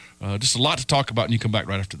now. Just a lot to talk about, and you come back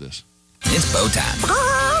right after this. It's bow time.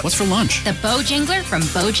 What's for lunch? The Bojangler from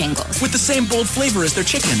Bojangles. With the same bold flavor as their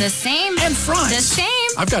chicken. The same. And fries. The same.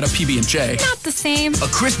 I've got a PB&J. Not the same. A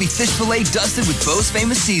crispy fish fillet dusted with Bo's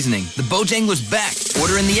famous seasoning. The Bojangler's back.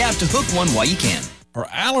 Order in the app to hook one while you can. Are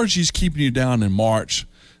allergies keeping you down in March?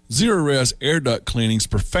 Zerorez Air Duct Cleaning's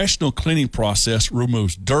professional cleaning process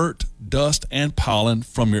removes dirt, dust, and pollen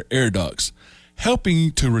from your air ducts,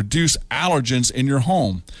 helping to reduce allergens in your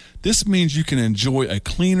home. This means you can enjoy a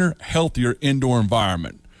cleaner, healthier indoor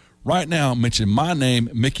environment. Right now, mention my name,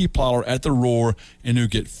 Mickey Plyler, at The Roar, and you'll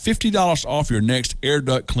get $50 off your next air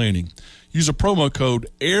duct cleaning. Use a promo code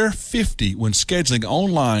AIR50 when scheduling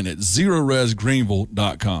online at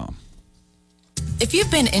ZerorezGreenville.com. If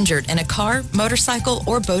you've been injured in a car, motorcycle,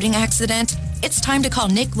 or boating accident, it's time to call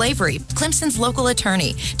Nick Lavery, Clemson's local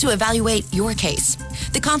attorney, to evaluate your case.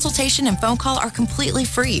 The consultation and phone call are completely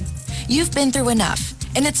free. You've been through enough,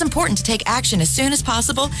 and it's important to take action as soon as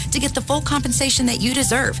possible to get the full compensation that you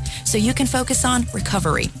deserve so you can focus on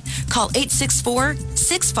recovery. Call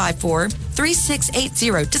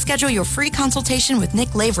 864-654-3680 to schedule your free consultation with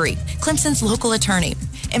Nick Lavery, Clemson's local attorney,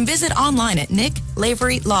 and visit online at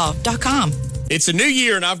nicklaverylaw.com. It's a new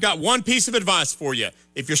year, and I've got one piece of advice for you.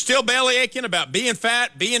 If you're still belly aching about being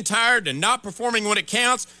fat, being tired, and not performing when it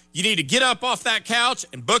counts, you need to get up off that couch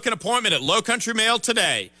and book an appointment at Low Country Mail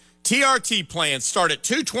today. TRT plans start at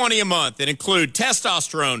 $220 a month and include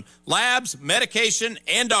testosterone, labs, medication,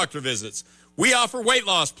 and doctor visits. We offer weight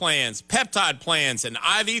loss plans, peptide plans, and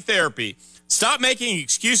IV therapy. Stop making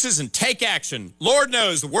excuses and take action. Lord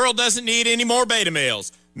knows the world doesn't need any more beta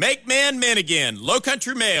males. Make men men again.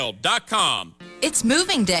 LowCountryMail.com. It's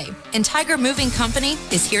moving day, and Tiger Moving Company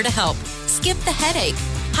is here to help. Skip the headache.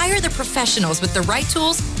 Hire the professionals with the right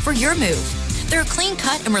tools for your move. They're a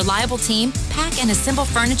clean-cut and reliable team, pack and assemble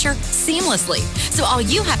furniture seamlessly. So all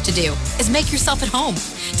you have to do is make yourself at home.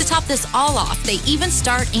 To top this all off, they even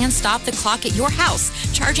start and stop the clock at your house,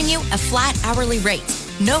 charging you a flat hourly rate.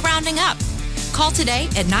 No rounding up. Call today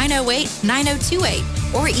at 908-9028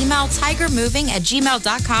 or email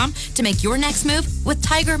tigermoving@gmail.com to make your next move with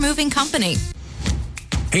Tiger Moving Company.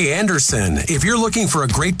 Hey, Anderson, if you're looking for a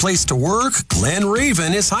great place to work, Glen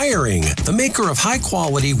Raven is hiring. The maker of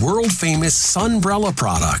high-quality, world-famous Sunbrella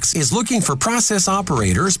products is looking for process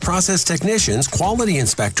operators, process technicians, quality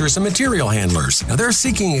inspectors, and material handlers. Now, they're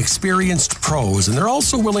seeking experienced pros, and they're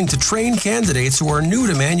also willing to train candidates who are new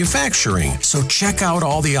to manufacturing. So check out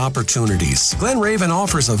all the opportunities. Glen Raven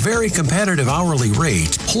offers a very competitive hourly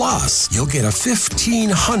rate, plus you'll get a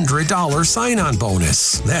 $1,500 sign-on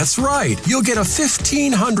bonus. That's right, you'll get a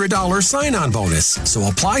 $1,500 sign-on bonus. So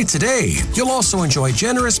apply today. You'll also enjoy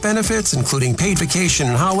generous benefits, including paid vacation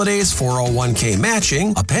and holidays, 401k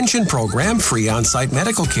matching, a pension program, free on-site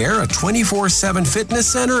medical care, a 24/7 fitness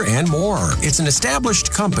center, and more. It's an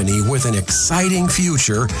established company with an exciting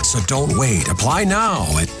future, so don't wait. Apply now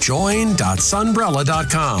at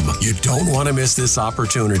join.sunbrella.com. You don't want to miss this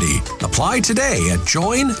opportunity. Apply today at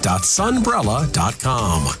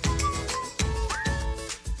join.sunbrella.com.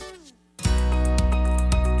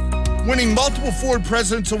 Winning multiple Ford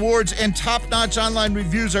President's Awards and top-notch online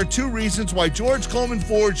reviews are two reasons why George Coleman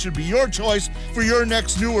Ford should be your choice for your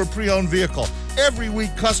next new or pre-owned vehicle. Every week,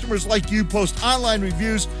 customers like you post online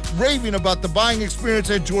reviews raving about the buying experience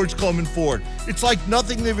at George Coleman Ford. It's like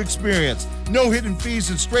nothing they've experienced. No hidden fees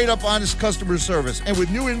and straight-up honest customer service. And with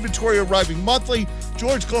new inventory arriving monthly,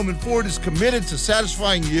 George Coleman Ford is committed to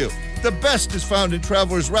satisfying you. The best is found in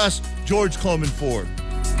Traveler's Rest, George Coleman Ford.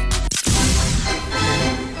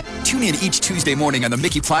 Tune in each Tuesday morning on the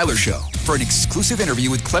Mickey Plyler Show for an exclusive interview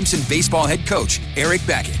with Clemson baseball head coach Eric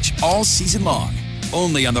Bakich, all season long,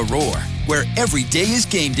 only on The Roar, where every day is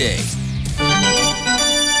game day.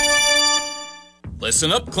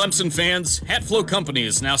 Listen up, Clemson fans. Hatflow Company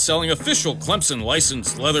is now selling official Clemson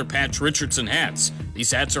licensed leather patch Richardson hats.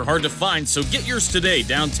 These hats are hard to find, so get yours today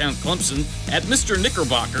downtown Clemson at Mr.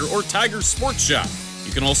 Knickerbocker or Tiger Sports Shop.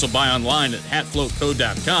 You can also buy online at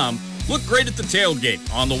hatflowco.com. Look great at the tailgate,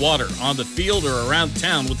 on the water, on the field, or around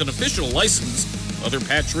town with an official licensed leather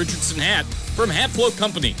patch Richardson hat from Hatflow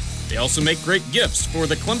Company. They also make great gifts for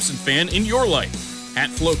the Clemson fan in your life.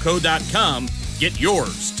 Hatflowco.com. Get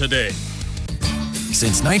yours today.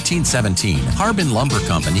 Since 1917, Harbin Lumber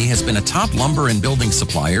Company has been a top lumber and building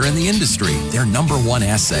supplier in the industry. Their number one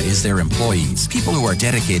asset is their employees, people who are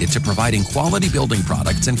dedicated to providing quality building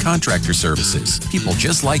products and contractor services. People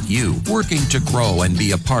just like you, working to grow and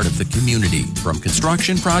be a part of the community. From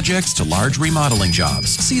construction projects to large remodeling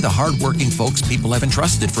jobs, see the hardworking folks people have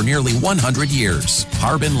entrusted for nearly 100 years.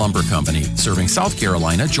 Harbin Lumber Company, serving South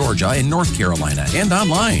Carolina, Georgia, and North Carolina, and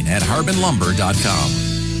online at harbinlumber.com.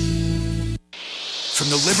 From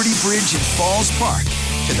the Liberty Bridge in Falls Park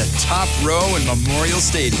to the top row in Memorial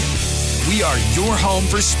Stadium, we are your home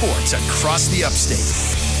for sports across the upstate.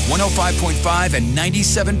 105.5 and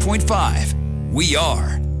 97.5. We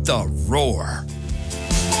are The Roar.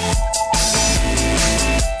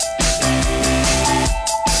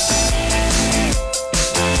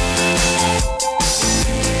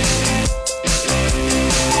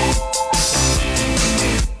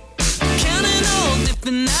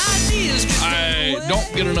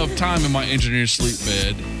 Don't get enough time in my engineer sleep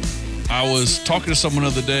bed. I was talking to someone the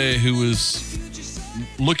other day who was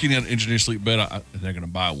looking at an engineer sleep bed. They're going to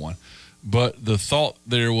buy one. But the thought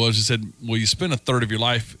there was, he said, well, you spend a third of your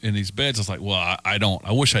life in these beds. I was like, well, I don't.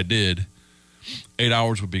 I wish I did. 8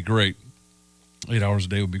 hours would be great. 8 hours a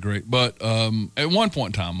day would be great. But at one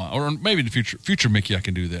point in time, or maybe in the future Mickey, I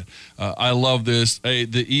can do that. I love this. Hey,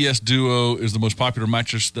 the ES Duo is the most popular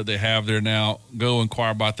mattress that they have there now. Go inquire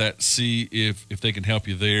about that. See if they can help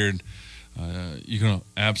you there. And you're going to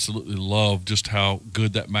absolutely love just how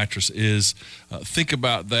good that mattress is. Think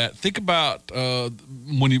about that. Think about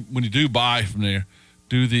when you do buy from there,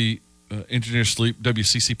 do the Engineer Sleep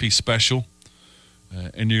WCCP special.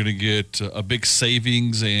 And you're going to get a big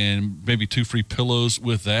savings and maybe 2 free pillows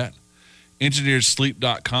with that.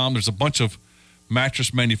 EngineeredSleep.com. There's a bunch of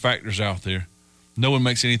mattress manufacturers out there. No one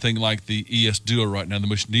makes anything like the ES Duo right now, the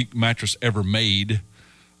most unique mattress ever made.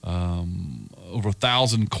 Over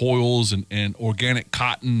 1,000 coils and organic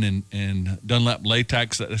cotton and Dunlap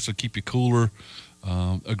latex that's to keep you cooler.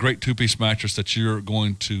 A great 2-piece mattress that you're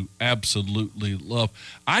going to absolutely love.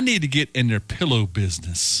 I need to get in their pillow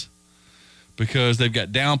business, because they've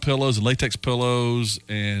got down pillows and latex pillows,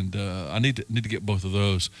 and I need to get both of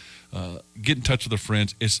those. Get in touch with their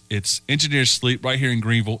friends. It's Engineer Sleep right here in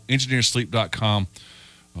Greenville, engineersleep.com.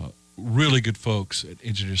 Really good folks at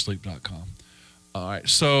engineersleep.com. All right,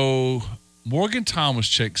 so Morgan Thomas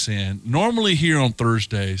checks in. Normally here on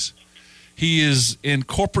Thursdays, he is in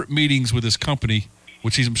corporate meetings with his company,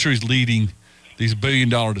 which I'm sure he's leading these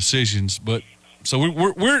billion-dollar decisions, but so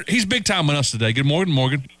he's big time on us today. Good morning,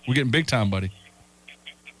 Morgan. We're getting big time, buddy.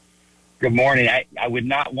 Good morning. I would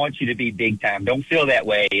not want you to be big time. Don't feel that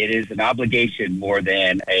way. It is an obligation more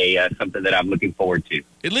than something that I'm looking forward to.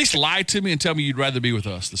 At least lie to me and tell me you'd rather be with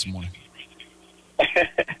us this morning.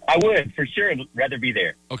 I would, for sure, rather be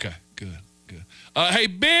there. Okay, good. Hey,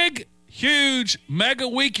 big, huge, mega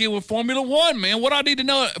weekend with Formula One, man. What do I need to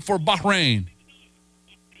know for Bahrain?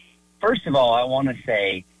 First of all, I want to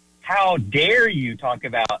say, how dare you talk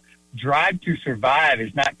about Drive to Survive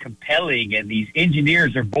is not compelling and these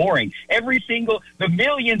engineers are boring. The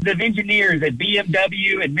millions of engineers at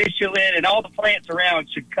BMW and Michelin and all the plants around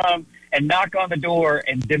should come and knock on the door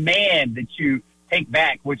and demand that you take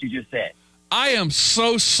back what you just said. I am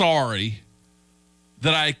so sorry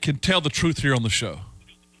that I can tell the truth here on the show.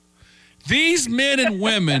 These men and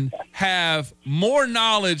women have more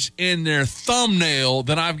knowledge in their thumbnail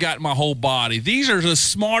than I've got in my whole body. These are the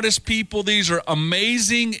smartest people. These are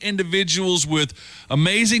amazing individuals with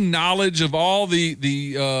amazing knowledge of all the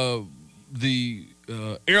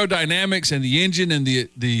aerodynamics and the engine and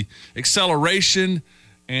the acceleration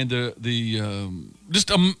and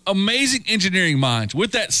just amazing engineering minds.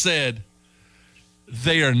 With that said,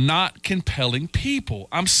 they are not compelling people.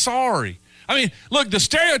 I'm sorry. I mean, look, the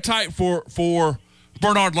stereotype for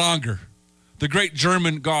Bernhard Langer, the great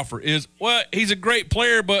German golfer, is, well, he's a great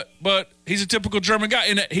player, but he's a typical German guy.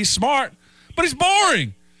 And he's smart, but he's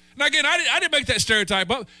boring. Now, again, I didn't make that stereotype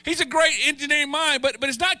up. He's a great engineering mind, but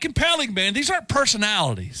it's not compelling, man. These aren't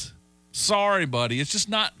personalities. Sorry, buddy. It's just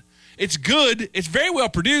not. It's good. It's very well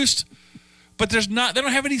produced, but they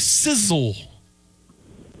don't have any sizzle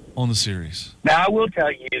on the series. Now, I will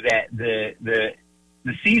tell you that the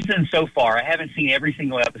season so far, I haven't seen every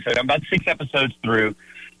single episode. I'm about 6 episodes through.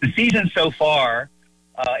 The season so far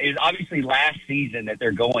is obviously last season that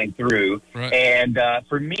they're going through. Right. And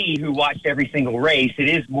for me, who watched every single race, it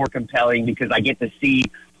is more compelling because I get to see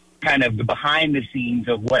kind of the behind the scenes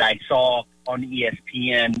of what I saw on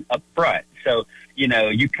ESPN up front. So,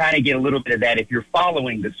 you kind of get a little bit of that if you're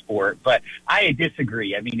following the sport. But I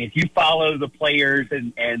disagree. I mean, if you follow the players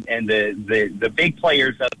and the big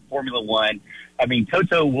players of Formula One, I mean,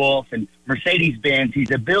 Toto Wolff and Mercedes-Benz, he's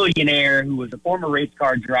a billionaire who was a former race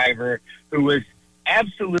car driver who was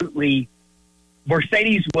absolutely –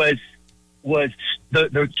 Mercedes was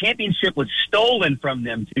the championship was stolen from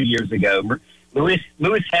them 2 years ago.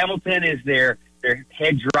 Lewis Hamilton is their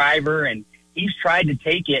head driver, and he's tried to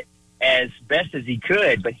take it as best as he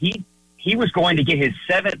could, but he was going to get his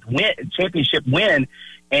 7th championship win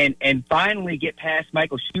and finally get past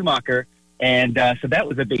Michael Schumacher. And so that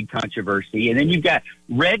was a big controversy. And then you've got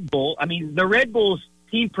Red Bull. I mean, the Red Bull's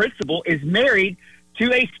team principal is married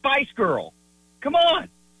to a Spice Girl. Come on.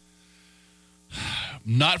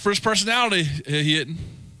 Not for his personality, Hitton.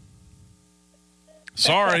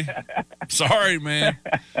 Sorry. Sorry, man.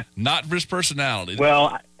 Not for his personality.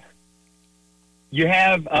 Well, you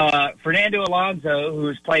have Fernando Alonso,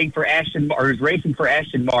 who's racing for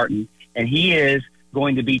Aston Martin, and he is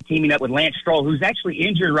going to be teaming up with Lance Stroll, who's actually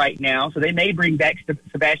injured right now. So they may bring back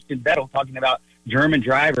Sebastian Vettel, talking about German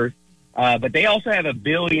drivers. But they also have a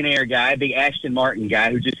billionaire guy, a big Aston Martin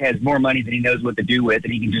guy, who just has more money than he knows what to do with,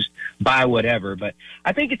 and he can just buy whatever. But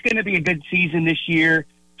I think it's going to be a good season this year.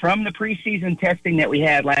 From the preseason testing that we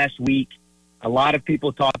had last week, a lot of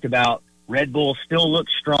people talked about Red Bull still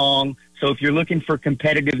looks strong. So if you're looking for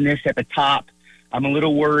competitiveness at the top, I'm a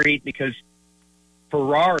little worried because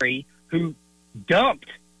Ferrari, who dumped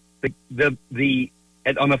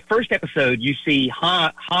on the first episode, you see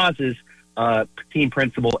Haas's team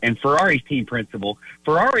principal and Ferrari's team principal.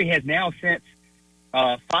 Ferrari has now since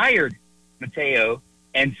fired Mattia,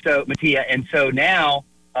 and so now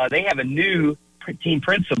they have a new team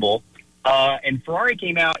principal. And Ferrari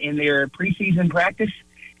came out in their preseason practice,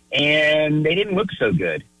 and they didn't look so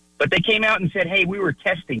good. But they came out and said, "Hey, we were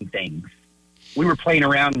testing things. We were playing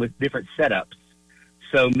around with different setups.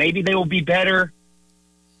 So maybe they will be better."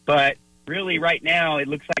 But really, right now, it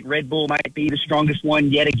looks like Red Bull might be the strongest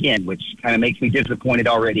one yet again, which kind of makes me disappointed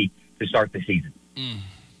already to start the season.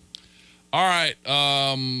 All right.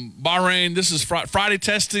 Bahrain, this is Friday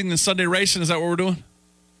testing and Sunday racing. Is that what we're doing?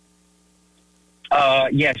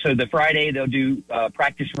 Yeah, so the Friday they'll do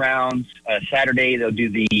practice rounds. Saturday they'll do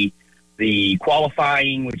the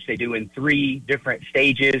qualifying, which they do in 3 different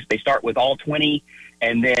stages. They start with all 20.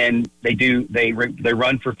 And then they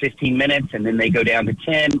run for 15 minutes, and then they go down to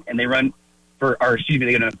 10, and they go down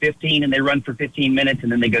to 15, and they run for 15 minutes,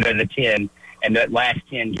 and then they go down to 10, and that last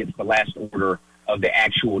 10 gets the last order of the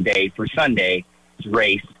actual day for Sunday's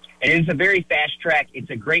race. And it's a very fast track. It's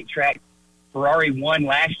a great track. Ferrari won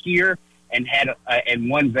last year and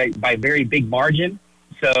won by very big margin.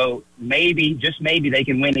 So maybe, just maybe, they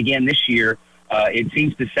can win again this year. it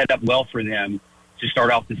seems to set up well for them to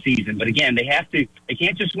start off the season. But again, they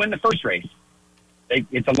can't just win the first race.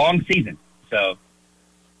 It's a long season. So,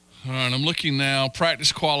 all right, I'm looking now.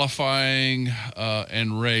 Practice, qualifying,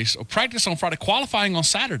 and race. Oh, practice on Friday, qualifying on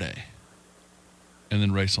Saturday, and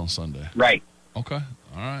then race on Sunday. Right. Okay.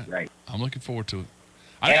 All right. Right. I'm looking forward to it.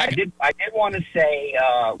 I did want to say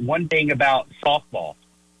one thing about softball.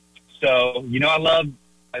 So, I love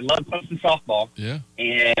Clemson softball. Yeah.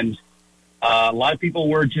 And a lot of people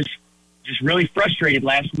were just really frustrated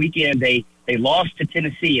last weekend. They lost to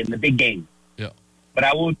Tennessee in the big game. Yeah. But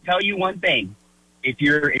I will tell you one thing. If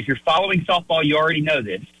you're following softball, you already know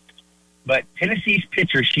this. But Tennessee's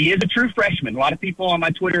pitcher, she is a true freshman. A lot of people on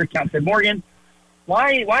my Twitter account said, Morgan,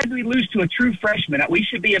 why did we lose to a true freshman? We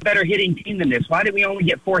should be a better hitting team than this. Why did we only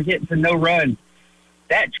get 4 hits and no runs?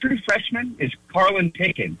 That true freshman is Carlin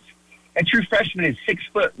Pickens. That true freshman is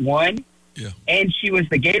 6'1". Yeah. And she was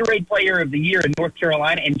the Gatorade Player of the Year in North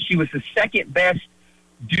Carolina, and she was the second best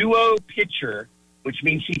duo pitcher, which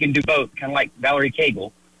means she can do both, kind of like Valerie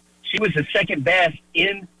Cagle. She was the second best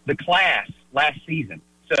in the class last season.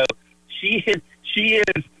 So she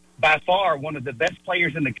is by far one of the best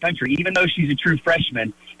players in the country, even though she's a true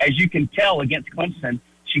freshman. As you can tell against Clemson,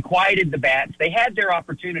 she quieted the bats. They had their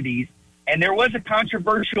opportunities, and there was a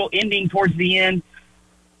controversial ending towards the end.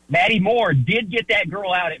 Maddie Moore did get that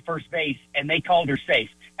girl out at first base, and they called her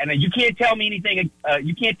safe. And you can't tell me anything.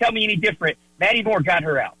 You can't tell me any different. Maddie Moore got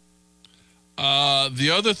her out.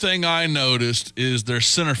 The other thing I noticed is their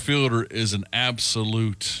center fielder is an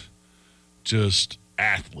absolute just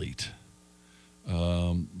athlete.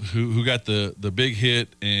 Who got the big hit,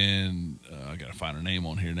 and I got to find her name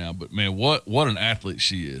on here now. But man, what an athlete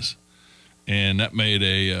she is, and that made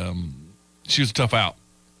she was a tough out,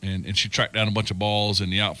 and she tracked down a bunch of balls in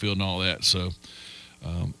the outfield and all that. So,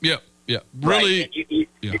 really, right.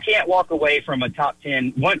 You can't walk away from a top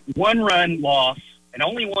 10 one run loss, and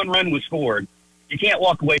only 1 run was scored. You can't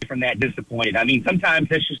walk away from that disappointed. I mean, sometimes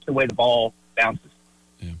that's just the way the ball bounces.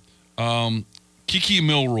 Yeah. Kiki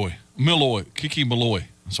Malloy.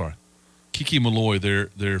 I'm sorry. Kiki Malloy, their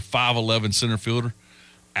 5'11" center fielder.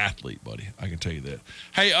 Athlete, buddy. I can tell you that.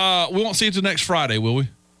 Hey, we won't see you until next Friday, will we?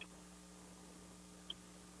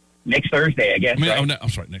 Next Thursday, I guess. Right? I'm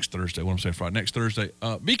sorry, next Thursday. What I'm saying, Friday. Next Thursday.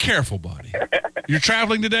 Be careful, buddy. You're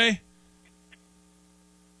traveling today?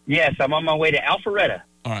 Yes, I'm on my way to Alpharetta.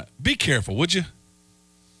 All right. Be careful, would you?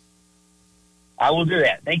 I will do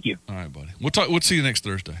that. Thank you. All right, buddy. We'll see you next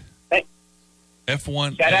Thursday. Thanks.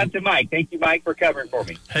 F1. Shout out to Mike. Thank you, Mike, for covering for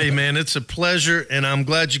me. Hey, man, it's a pleasure, and I'm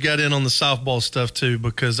glad you got in on the softball stuff, too,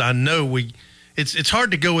 because I know it's hard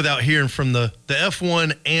to go without hearing from the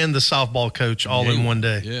F1 and the softball coach all in one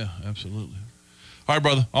day. Yeah, absolutely. All right,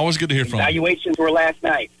 brother. Always good to hear from you. Evaluations were last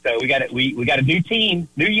night, so we got a new team,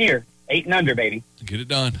 new year, 8 and under, baby. Get it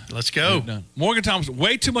done. Let's go. Get it done. Morgan Thompson,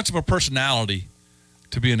 way too much of a personality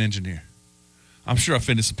to be an engineer. I'm sure I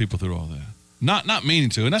offended some people through all that. Not meaning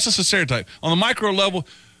to, and that's just a stereotype. On the micro level,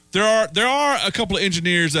 there are a couple of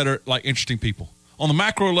engineers that are like interesting people. On the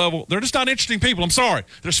macro level, they're just not interesting people. I'm sorry.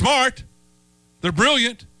 They're smart. They're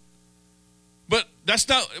brilliant. But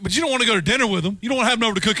you don't want to go to dinner with them. You don't want to have them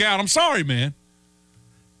over to cook out. I'm sorry, man.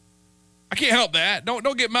 I can't help that.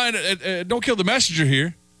 Don't get mad at don't kill the messenger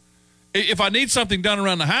here. If I need something done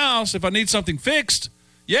around the house, if I need something fixed,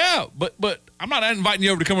 yeah, but I'm not inviting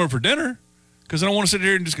you over to come over for dinner because I don't want to sit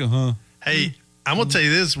here and just go, huh? Hey, I'm going to tell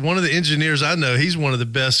you this. One of the engineers I know, he's one of the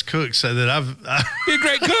best cooks that I've He's a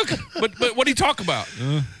great cook, but what do you talk about?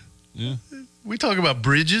 Yeah. We talk about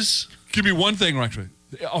bridges. Give me one thing right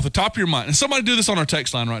off the top of your mind. And somebody do this on our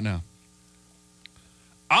text line right now.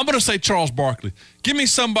 I'm going to say Charles Barkley. Give me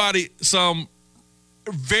some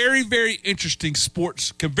very, very interesting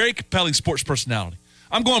very compelling sports personality.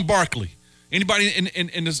 I'm going Barkley. Anybody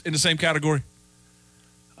in the same category?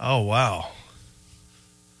 Oh, wow.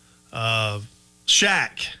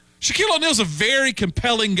 Shaq. Shaquille O'Neal's a very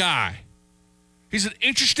compelling guy. He's an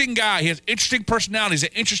interesting guy. He has interesting personalities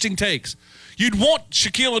and interesting takes. You'd want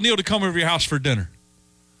Shaquille O'Neal to come over your house for dinner.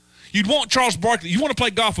 You'd want Charles Barkley. You want to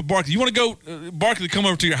play golf with Barkley. You want to go Barkley to come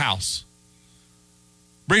over to your house.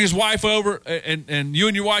 Bring his wife over, and you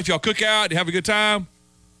and your wife, y'all cook out. You have a good time.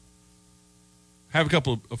 Have a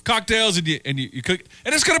couple of cocktails, and you cook.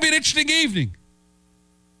 And it's going to be an interesting evening.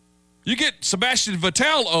 You get Sebastian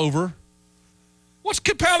Vettel over. What's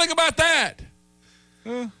compelling about that?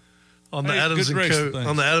 On the Adams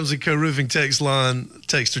and Co roofing text line,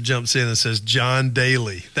 texter jumps in and says John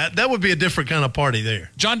Daly. That would be a different kind of party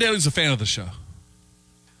there. John Daly's a fan of the show.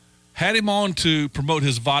 Had him on to promote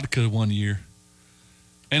his vodka one year.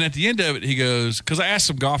 And at the end of it, he goes, because I asked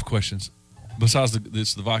some golf questions. besides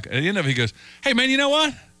the vodka. At the end of it, he goes, "Hey, man, you know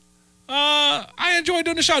what? I enjoy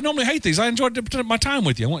doing the show. I normally hate these. I enjoyed my time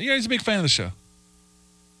with you." I went, "Yeah, he's a big fan of the show."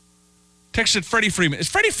 Texted Freddie Freeman. Is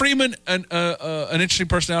Freddie Freeman an interesting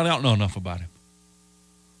personality? I don't know enough about him.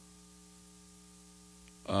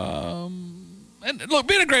 And look,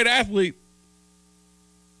 being a great athlete,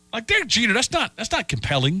 like Derek Jeter, that's not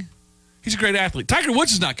compelling. He's a great athlete. Tiger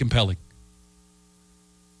Woods is not compelling.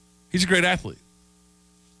 He's a great athlete.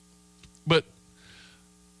 But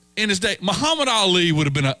in his day, Muhammad Ali would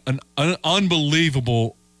have been an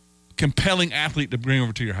unbelievable, compelling athlete to bring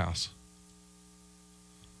over to your house.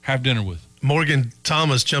 Have dinner with. Morgan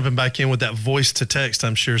Thomas jumping back in with that voice to text,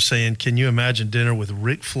 I'm sure, saying, "Can you imagine dinner with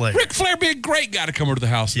Ric Flair?" Ric Flair be a great guy to come over to the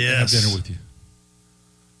house and have dinner with you.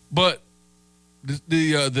 But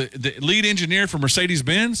the lead engineer for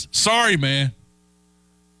Mercedes-Benz, sorry, man.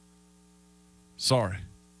 Sorry.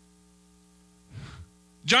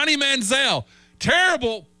 Johnny Manziel,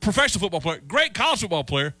 terrible professional football player, great college football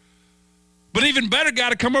player, but even better guy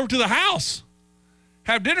to come over to the house,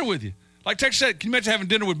 have dinner with you. Like Texas said, can you imagine having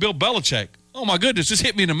dinner with Bill Belichick? Oh, my goodness, just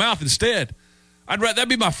hit me in the mouth instead. I'd rather that'd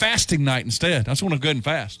be my fasting night instead. I just want to go ahead and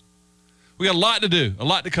fast. We got a lot to do, a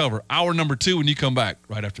lot to cover. Hour number 2 when you come back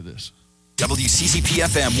right after this. WCCP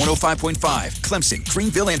FM 105.5, Clemson,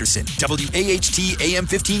 Greenville, Anderson. WAHT AM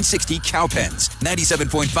 1560, Cowpens.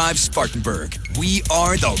 97.5, Spartanburg. We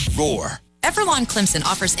are the Roar. Everlawn Clemson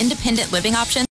offers independent living options